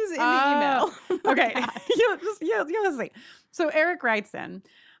happens in the email? Okay. You'll see. So Eric writes in,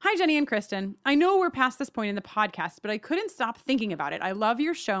 "Hi, Jenny and Kristen. I know we're past this point in the podcast, but I couldn't stop thinking about it. I love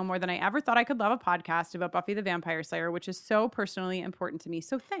your show more than I ever thought I could love a podcast about Buffy the Vampire Slayer, which is so personally important to me.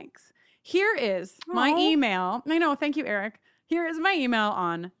 So thanks. Here is my email." I know. Thank you, Eric. "Here is my email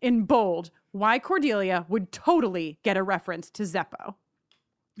on, in bold, why Cordelia would totally get a reference to Zeppo."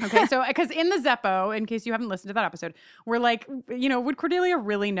 Okay, so because in the Zeppo, in case you haven't listened to that episode, we're like, would Cordelia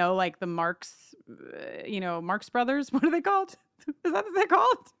really know like the Marx, Marx brothers? What are they called? Is that what they're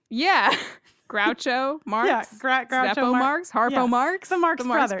called? Yeah. Groucho Marx. Yeah, Groucho Zeppo Marx. Harpo Marx. The Marx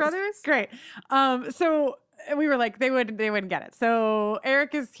brothers. Great. So we were like, they wouldn't get it. So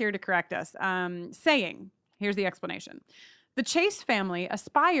Eric is here to correct us, saying, here's the explanation. The Chase family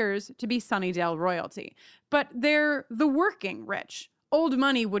aspires to be Sunnydale royalty, but they're the working rich. Old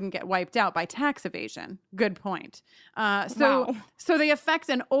money wouldn't get wiped out by tax evasion. Good point. So they affect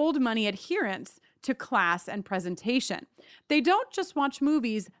an old money adherence to class and presentation. They don't just watch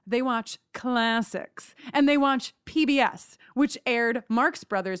movies, they watch classics. And they watch PBS, which aired Marx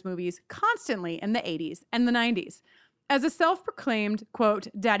Brothers movies constantly in the 80s and the 90s. As a self-proclaimed, quote,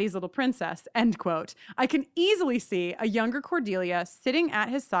 daddy's little princess, end quote, I can easily see a younger Cordelia sitting at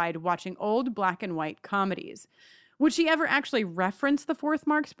his side watching old black and white comedies. Would she ever actually reference the fourth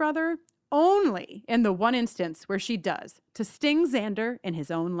Marx brother? Only in the one instance where she does, to sting Xander in his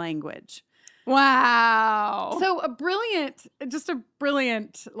own language. Wow. So a brilliant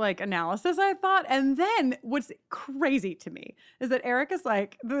like analysis, I thought. And then what's crazy to me is that Eric is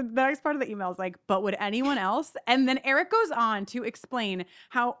like, the next part of the email is like, but would anyone else? And then Eric goes on to explain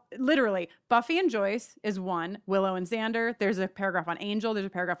how literally Buffy and Joyce is one, Willow and Xander. There's a paragraph on Angel. There's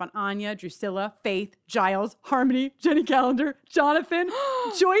a paragraph on Anya, Drusilla, Faith, Giles, Harmony, Jenny Calendar, Jonathan,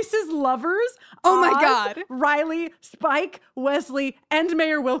 Joyce's lovers. Oh my Oz, God. Riley, Spike, Wesley, and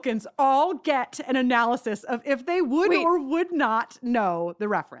Mayor Wilkins all get an analysis of if they would or would not know the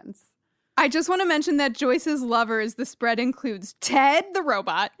reference. I just want to mention that Joyce's lovers, the spread includes Ted the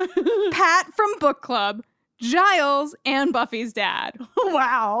robot, Pat from book club, Giles, and Buffy's dad.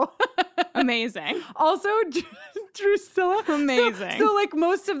 Wow. Amazing. Also, Drusilla. Amazing. So like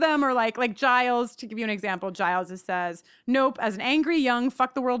most of them are like Giles, to give you an example, Giles says, nope, as an angry young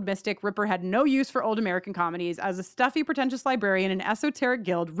fuck the world mystic, Rupert had no use for old American comedies. As a stuffy pretentious librarian in an esoteric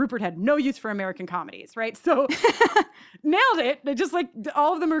guild, Rupert had no use for American comedies, right? So nailed it. They just like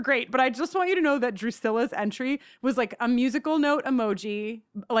all of them are great, but I just want you to know that Drusilla's entry was like a musical note emoji,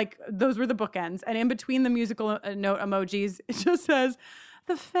 like those were the bookends, and in between the musical note emojis, it just says,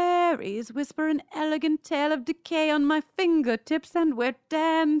 the fairies whisper an elegant tale of decay on my fingertips and we're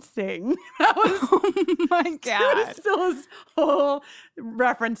dancing. That was, oh my God. Drusilla's whole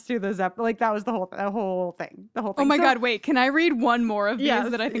reference to the Zepp. Like that was the whole thing. Oh my God, wait, can I read one more of these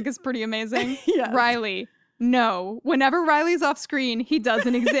that I think is pretty amazing? Yes. Riley. No, whenever Riley's off screen, he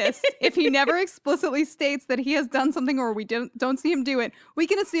doesn't exist. If he never explicitly states that he has done something or we don't see him do it, we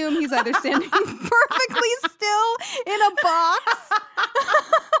can assume he's either standing perfectly still in a box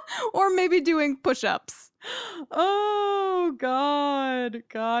or maybe doing push-ups. Oh, God.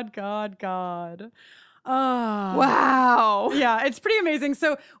 Oh, wow. Yeah, it's pretty amazing.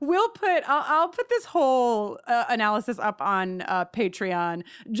 So I'll put this whole analysis up on Patreon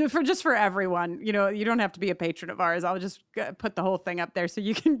just for everyone. You know, you don't have to be a patron of ours. I'll just put the whole thing up there so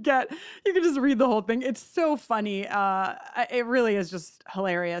you can just read the whole thing. It's so funny. It really is just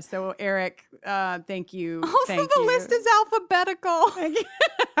hilarious. So Eric, thank you. Also, the list is alphabetical. Thank you.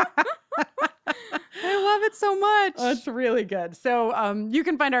 I love it so much. Oh, it's really good. So you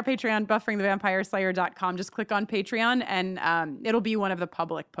can find our Patreon, bufferingthevampireslayer.com. Just click on Patreon and it'll be one of the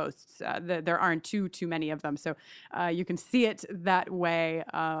public posts. There aren't too many of them. So you can see it that way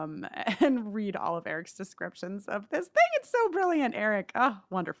and read all of Eric's descriptions of this thing. It's so brilliant, Eric. Oh,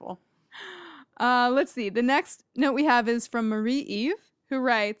 wonderful. Let's see. The next note we have is from Marie Eve, who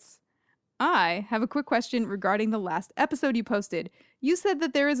writes, I have a quick question regarding the last episode you posted. You said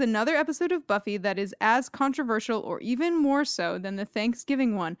that there is another episode of Buffy that is as controversial or even more so than the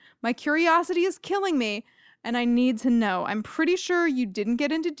Thanksgiving one. My curiosity is killing me, and I need to know. I'm pretty sure you didn't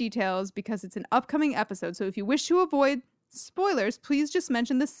get into details because it's an upcoming episode, so if you wish to avoid spoilers, please just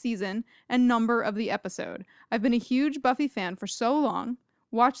mention the season and number of the episode. I've been a huge Buffy fan for so long,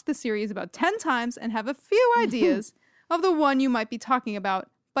 watched the series about 10 times, and have a few ideas of the one you might be talking about,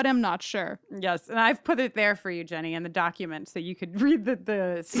 but I'm not sure. Yes, and I've put it there for you, Jenny, in the document so you could read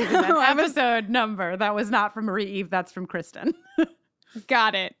the season and episode number. That was not from Marie Eve, that's from Kristen.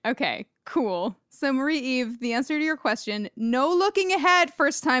 Got it. Okay, cool. So Marie Eve, the answer to your question, no looking ahead,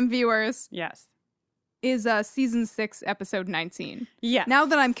 first-time viewers. Yes. Is season 6, episode 19. Yes. Now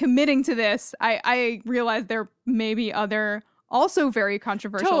that I'm committing to this, I realize there may be other also very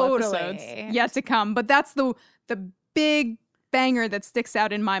controversial episodes yet to come, but that's the big banger that sticks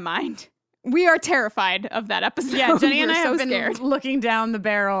out in my mind. We are terrified of that episode. Yeah, Jenny and I have been scared. looking down the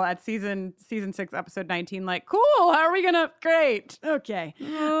barrel at season 6, episode 19, like, cool, how are we gonna, great, okay.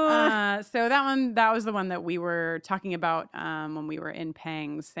 So that was the one that we were talking about when we were in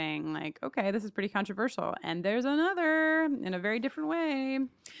Pangs, saying like, okay, this is pretty controversial, and there's another in a very different way.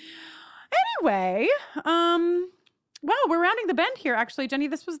 Anyway, wow, we're rounding the bend here, actually, Jenny.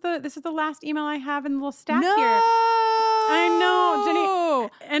 This is the last email I have in the little stack here. I know,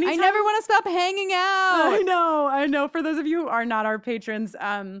 Jenny. I never want to stop hanging out. I know. For those of you who are not our patrons,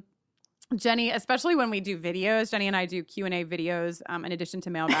 Jenny, especially when we do videos, Jenny and I do Q&A videos in addition to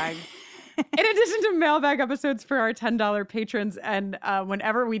Mailbag. In addition to Mailbag episodes for our $10 patrons. And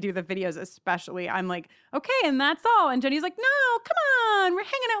whenever we do the videos, especially, I'm like, okay, and that's all. And Jenny's like, no, come on. We're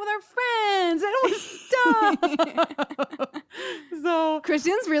hanging out with our friends. I don't want to stop. So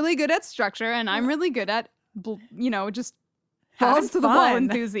Christian's really good at structure, and I'm really good at, just balls to the wall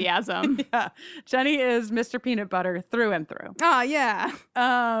enthusiasm. Yeah. Jenny is Mr. Peanut Butter through and through. Oh, yeah.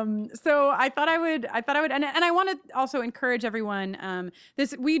 So I thought I would, and I want to also encourage everyone.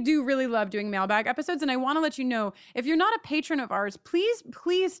 We do really love doing Mailbag episodes, and I want to let you know, if you're not a patron of ours, please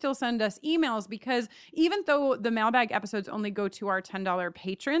still send us emails, because even though the Mailbag episodes only go to our $10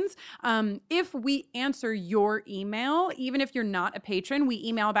 patrons, if we answer your email, even if you're not a patron, we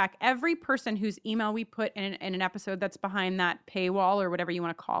email back every person whose email we put in an episode that's behind that paywall or whatever you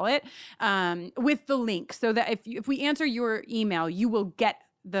want to call it, with the link, so that if we answer your email, you will get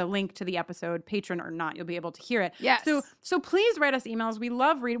the link to the episode, patron or not, you'll be able to hear it. Yes. So please write us emails. We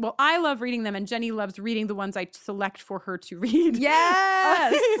love reading. Well, I love reading them, and Jenny loves reading the ones I select for her to read.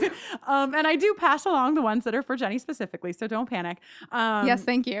 Yes. And I do pass along the ones that are for Jenny specifically, so don't panic. Yes,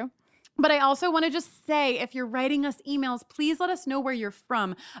 thank you. But I also want to just say, if you're writing us emails, please let us know where you're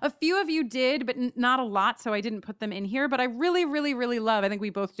from. A few of you did, but not a lot, so I didn't put them in here. But I really, really, really love, I think we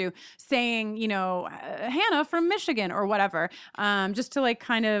both do, saying, Hannah from Michigan or whatever, just to like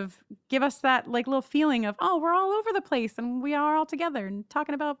kind of give us that like little feeling of, oh, we're all over the place and we are all together and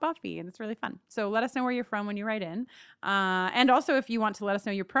talking about Buffy, and it's really fun. So let us know where you're from when you write in. And also, if you want to let us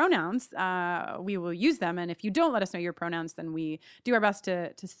know your pronouns, we will use them. And if you don't let us know your pronouns, then we do our best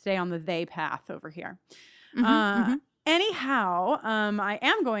to stay on the they path over here. Anyhow, I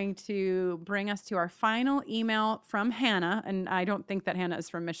am going to bring us to our final email from Hannah. And I don't think that Hannah is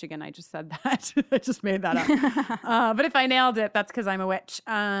from Michigan. I just said that. I just made that up. But if I nailed it, that's because I'm a witch.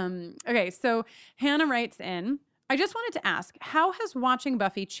 Okay, so Hannah writes in, I just wanted to ask, how has watching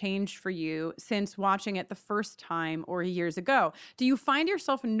Buffy changed for you since watching it the first time or years ago? Do you find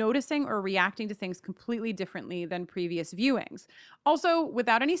yourself noticing or reacting to things completely differently than previous viewings? Also,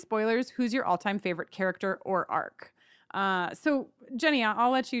 without any spoilers, who's your all-time favorite character or arc? So Jenny,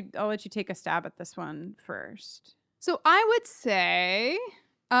 I'll let you take a stab at this one first. So I would say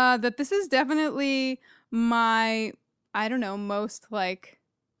that this is definitely my, most like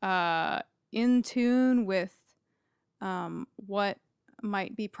in tune with what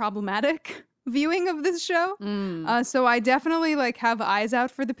might be problematic viewing of this show. So I definitely like have eyes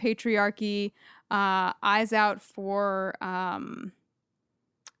out for the patriarchy, eyes out for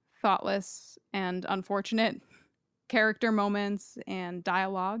thoughtless and unfortunate character moments and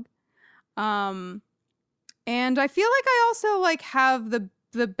dialogue. And I feel like I also like have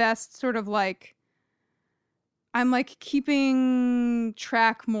the best sort of like, I'm like keeping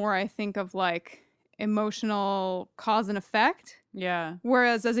track more, I think, of like emotional cause and effect. Yeah.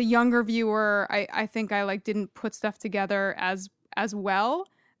 Whereas as a younger viewer, I think I like didn't put stuff together as well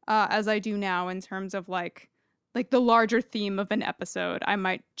as I do now in terms of like the larger theme of an episode. I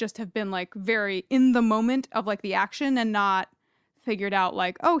might just have been like very in the moment of like the action and not figured out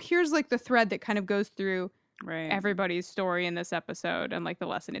like, oh, here's like the thread that kind of goes through everybody's story in this episode and like the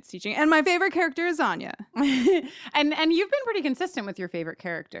lesson it's teaching. And my favorite character is Anya. and you've been pretty consistent with your favorite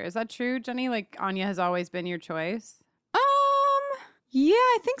character. Is that true, Jenny? Like Anya has always been your choice? Yeah,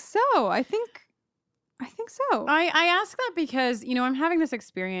 I think so. I think so. I ask that because, I'm having this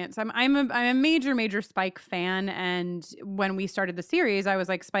experience. I'm a major Spike fan, and when we started the series, I was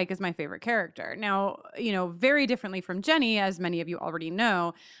like, Spike is my favorite character. Now, very differently from Jenny, as many of you already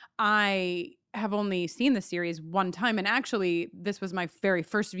know, I have only seen the series one time, and actually this was my very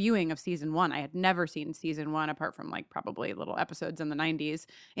first viewing of season 1. I had never seen season 1 apart from like probably little episodes in the 90s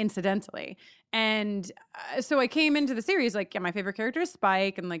incidentally. And so I came into the series like, yeah, my favorite character is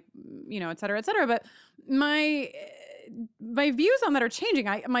Spike, and like, et cetera, but my views on that are changing.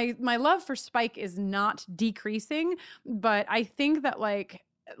 My love for Spike is not decreasing, but I think that like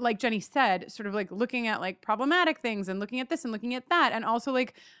Jenny said, sort of like looking at like problematic things and looking at this and looking at that, and also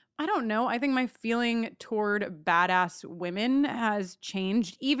like, I don't know. I think my feeling toward badass women has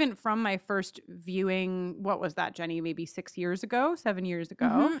changed even from my first viewing. What was that, Jenny? Maybe 7 years ago.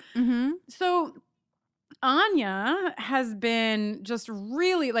 So Anya has been just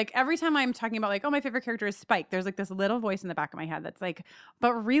really like, every time I'm talking about like, oh, my favorite character is Spike, there's like this little voice in the back of my head that's like,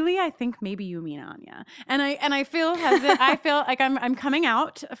 but really, I think maybe you mean Anya. And I feel I feel like I'm coming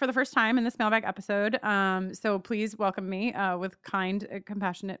out for the first time in this Mailbag episode. So please welcome me with kind,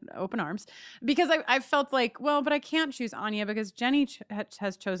 compassionate, open arms, because I felt like, well, but I can't choose Anya because Jenny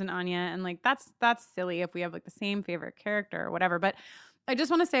has chosen Anya, and like that's silly if we have like the same favorite character or whatever. But I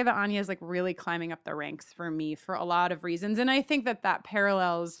just want to say that Anya is like really climbing up the ranks for me for a lot of reasons. And I think that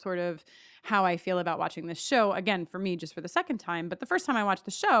parallels sort of how I feel about watching this show. Again, for me, just for the second time. But the first time I watched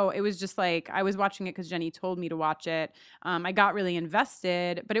the show, it was just like, I was watching it because Jenny told me to watch it. I got really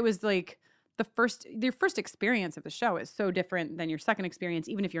invested, but it was like, your first experience of the show is so different than your second experience,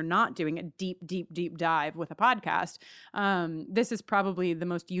 even if you're not doing a deep dive with a podcast. This is probably the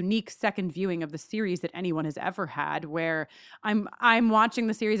most unique second viewing of the series that anyone has ever had, where I'm watching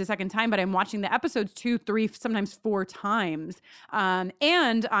the series a second time, but I'm watching the episodes 2, 3, sometimes 4 times.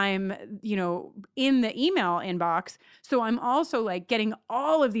 And I'm, in the email inbox. So I'm also like getting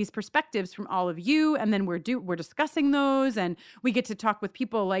all of these perspectives from all of you. And then we're discussing those, and we get to talk with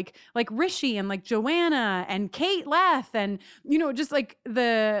people like Rishi and like Joanna and Kate Leth, and just like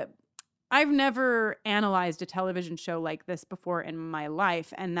I've never analyzed a television show like this before in my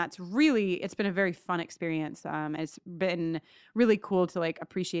life, and it's been a very fun experience. It's been really cool to like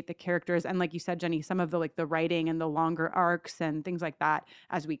appreciate the characters, and like you said, Jenny, some of the like the writing and the longer arcs and things like that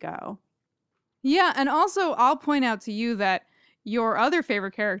as we go. Yeah, and also I'll point out to you that your other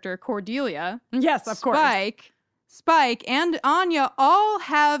favorite character, Cordelia, yes, of course, Spike and Anya all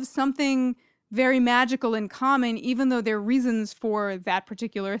have something very magical in common, even though their reasons for that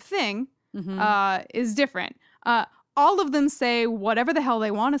particular thing is different. All of them say whatever the hell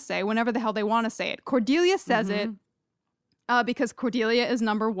they want to say, whenever the hell they want to say it. Cordelia says it because Cordelia is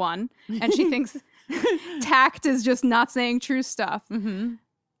number 1, and she thinks tact is just not saying true stuff.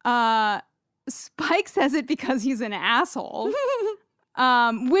 Spike says it because he's an asshole,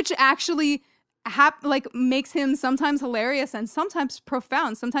 which actually makes him sometimes hilarious and sometimes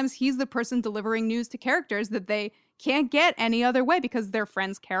profound. Sometimes he's the person delivering news to characters that they can't get any other way because their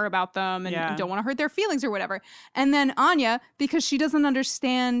friends care about them and don't want to hurt their feelings or whatever. And then Anya, because she doesn't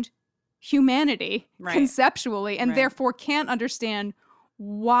understand humanity conceptually, and therefore can't understand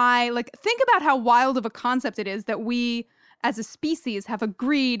why, like, think about how wild of a concept it is that we as a species have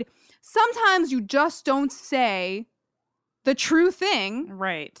agreed sometimes you just don't say the true thing,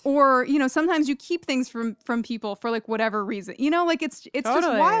 right? Or sometimes you keep things from people for like whatever reason. Like it's totally.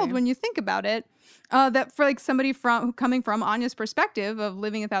 Just wild when you think about it. That for like somebody coming from Anya's perspective of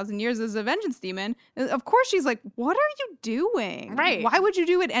living 1,000 years as a vengeance demon, of course she's like, "What are you doing? Right? Why would you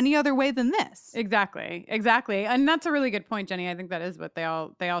do it any other way than this?" Exactly, and that's a really good point, Jenny. I think that is what they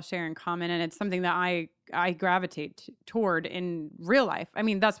all share in common, and it's something that I gravitate toward in real life. I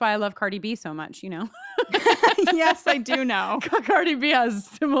mean, that's why I love Cardi B so much, Yes, I do know. Cardi B has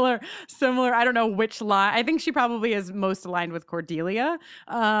similar, I don't know which line. I think she probably is most aligned with Cordelia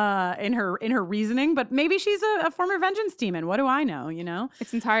in her reasoning, but maybe she's a former vengeance demon. What do I know,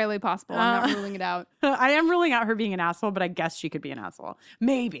 It's entirely possible. I'm not ruling it out. I am ruling out her being an asshole, but I guess she could be an asshole.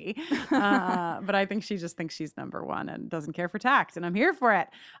 Maybe. But I think she just thinks she's number 1 and doesn't care for tact, and I'm here for it.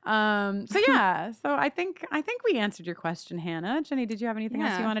 So I think we answered your question, Hannah. Jenny, did you have anything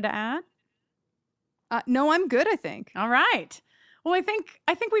else you wanted to add? No, I'm good, I think. All right. Well, I think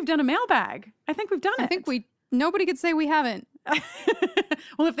we've done a mailbag. I think we've done it. I think nobody could say we haven't.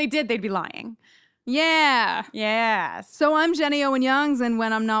 Well, if they did, they'd be lying. Yeah. Yes. So I'm Jenny Owen Youngs, and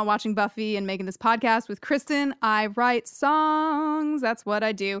when I'm not watching Buffy and making this podcast with Kristen, I write songs. That's what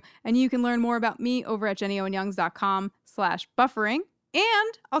I do. And you can learn more about me over at jennyowenyoungs.com/buffering.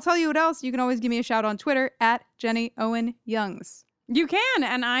 And I'll tell you what else. You can always give me a shout on Twitter at Jenny Owen Youngs. You can,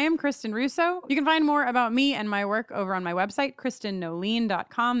 and I am Kristen Russo. You can find more about me and my work over on my website,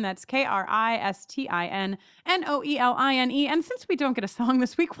 KristenNoeline.com. That's KristinnNoeline. And since we don't get a song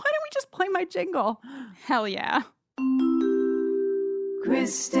this week, why don't we just play my jingle? Hell yeah.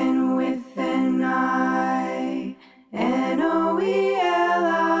 Kristen with an I, Noeline.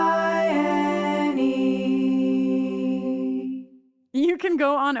 You can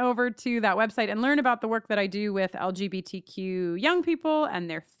go on over to that website and learn about the work that I do with LGBTQ young people and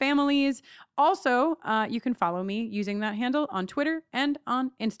their families. Also, you can follow me using that handle on Twitter and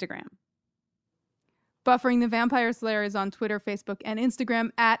on Instagram. Buffering the Vampire Slayer is on Twitter, Facebook, and Instagram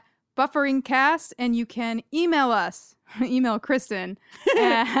at BufferingCast, and you can email us, email Kristen,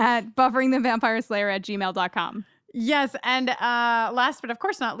 at bufferingthevampireslayer@gmail.com. Yes, and last but of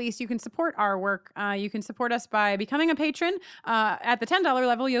course not least, you can support our work. You can support us by becoming a patron. At the $10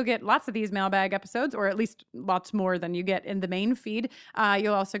 level, you'll get lots of these mailbag episodes, or at least lots more than you get in the main feed.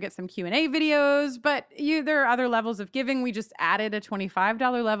 You'll also get some Q&A videos, but there are other levels of giving. We just added a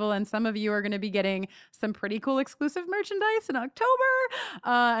 $25 level, and some of you are going to be getting some pretty cool exclusive merchandise in October,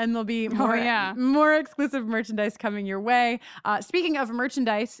 and there'll be more exclusive merchandise coming your way. Speaking of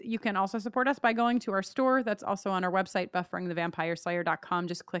merchandise, you can also support us by going to our store. That's also on our website, bufferingthevampireslayer.com.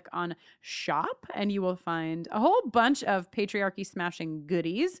 Just click on shop and you will find a whole bunch of patriarchy smashing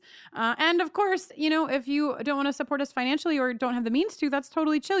goodies. And of course, if you don't want to support us financially or don't have the means to, that's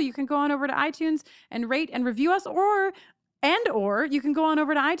totally chill. You can go on over to iTunes and rate and review us, or you can go on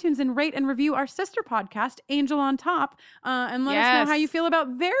over to iTunes and rate and review our sister podcast, Angel on Top, and let us know how you feel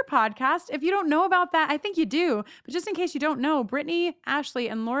about their podcast. If you don't know about that, I think you do. But just in case you don't know, Brittany, Ashley,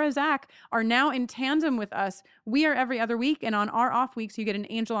 and Laura Zach are now in tandem with us. We are every other week, and on our off weeks, you get an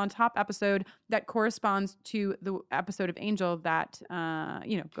Angel on Top episode that corresponds to the episode of Angel that,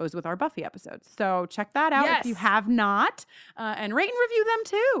 goes with our Buffy episodes. So check that out if you have not, and rate and review them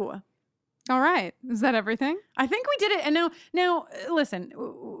too. All right. Is that everything? I think we did it. And now, listen,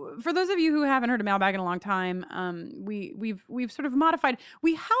 for those of you who haven't heard a mailbag in a long time, we've sort of modified.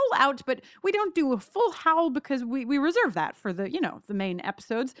 We howl out, but we don't do a full howl because we reserve that for the main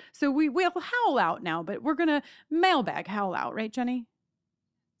episodes. So we'll howl out now, but we're gonna mailbag howl out, right, Jenny?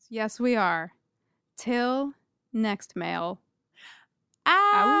 Yes, we are. Till next mail.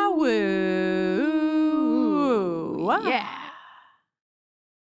 Ow. Yeah.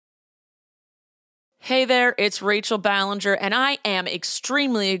 Hey there, it's Rachel Ballinger, and I am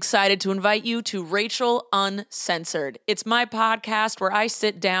extremely excited to invite you to Rachel Uncensored. It's my podcast where I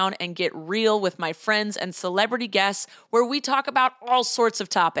sit down and get real with my friends and celebrity guests, where we talk about all sorts of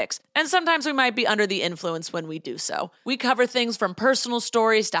topics. And sometimes we might be under the influence when we do so. We cover things from personal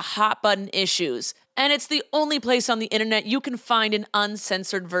stories to hot button issues. And it's the only place on the internet you can find an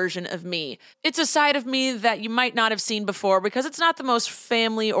uncensored version of me. It's a side of me that you might not have seen before because it's not the most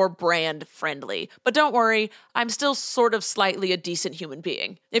family or brand friendly. But don't worry, I'm still sort of slightly a decent human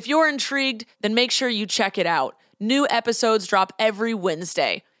being. If you're intrigued, then make sure you check it out. New episodes drop every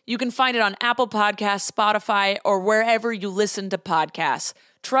Wednesday. You can find it on Apple Podcasts, Spotify, or wherever you listen to podcasts.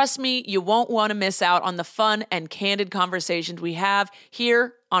 Trust me, you won't want to miss out on the fun and candid conversations we have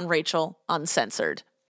here on Rachel Uncensored.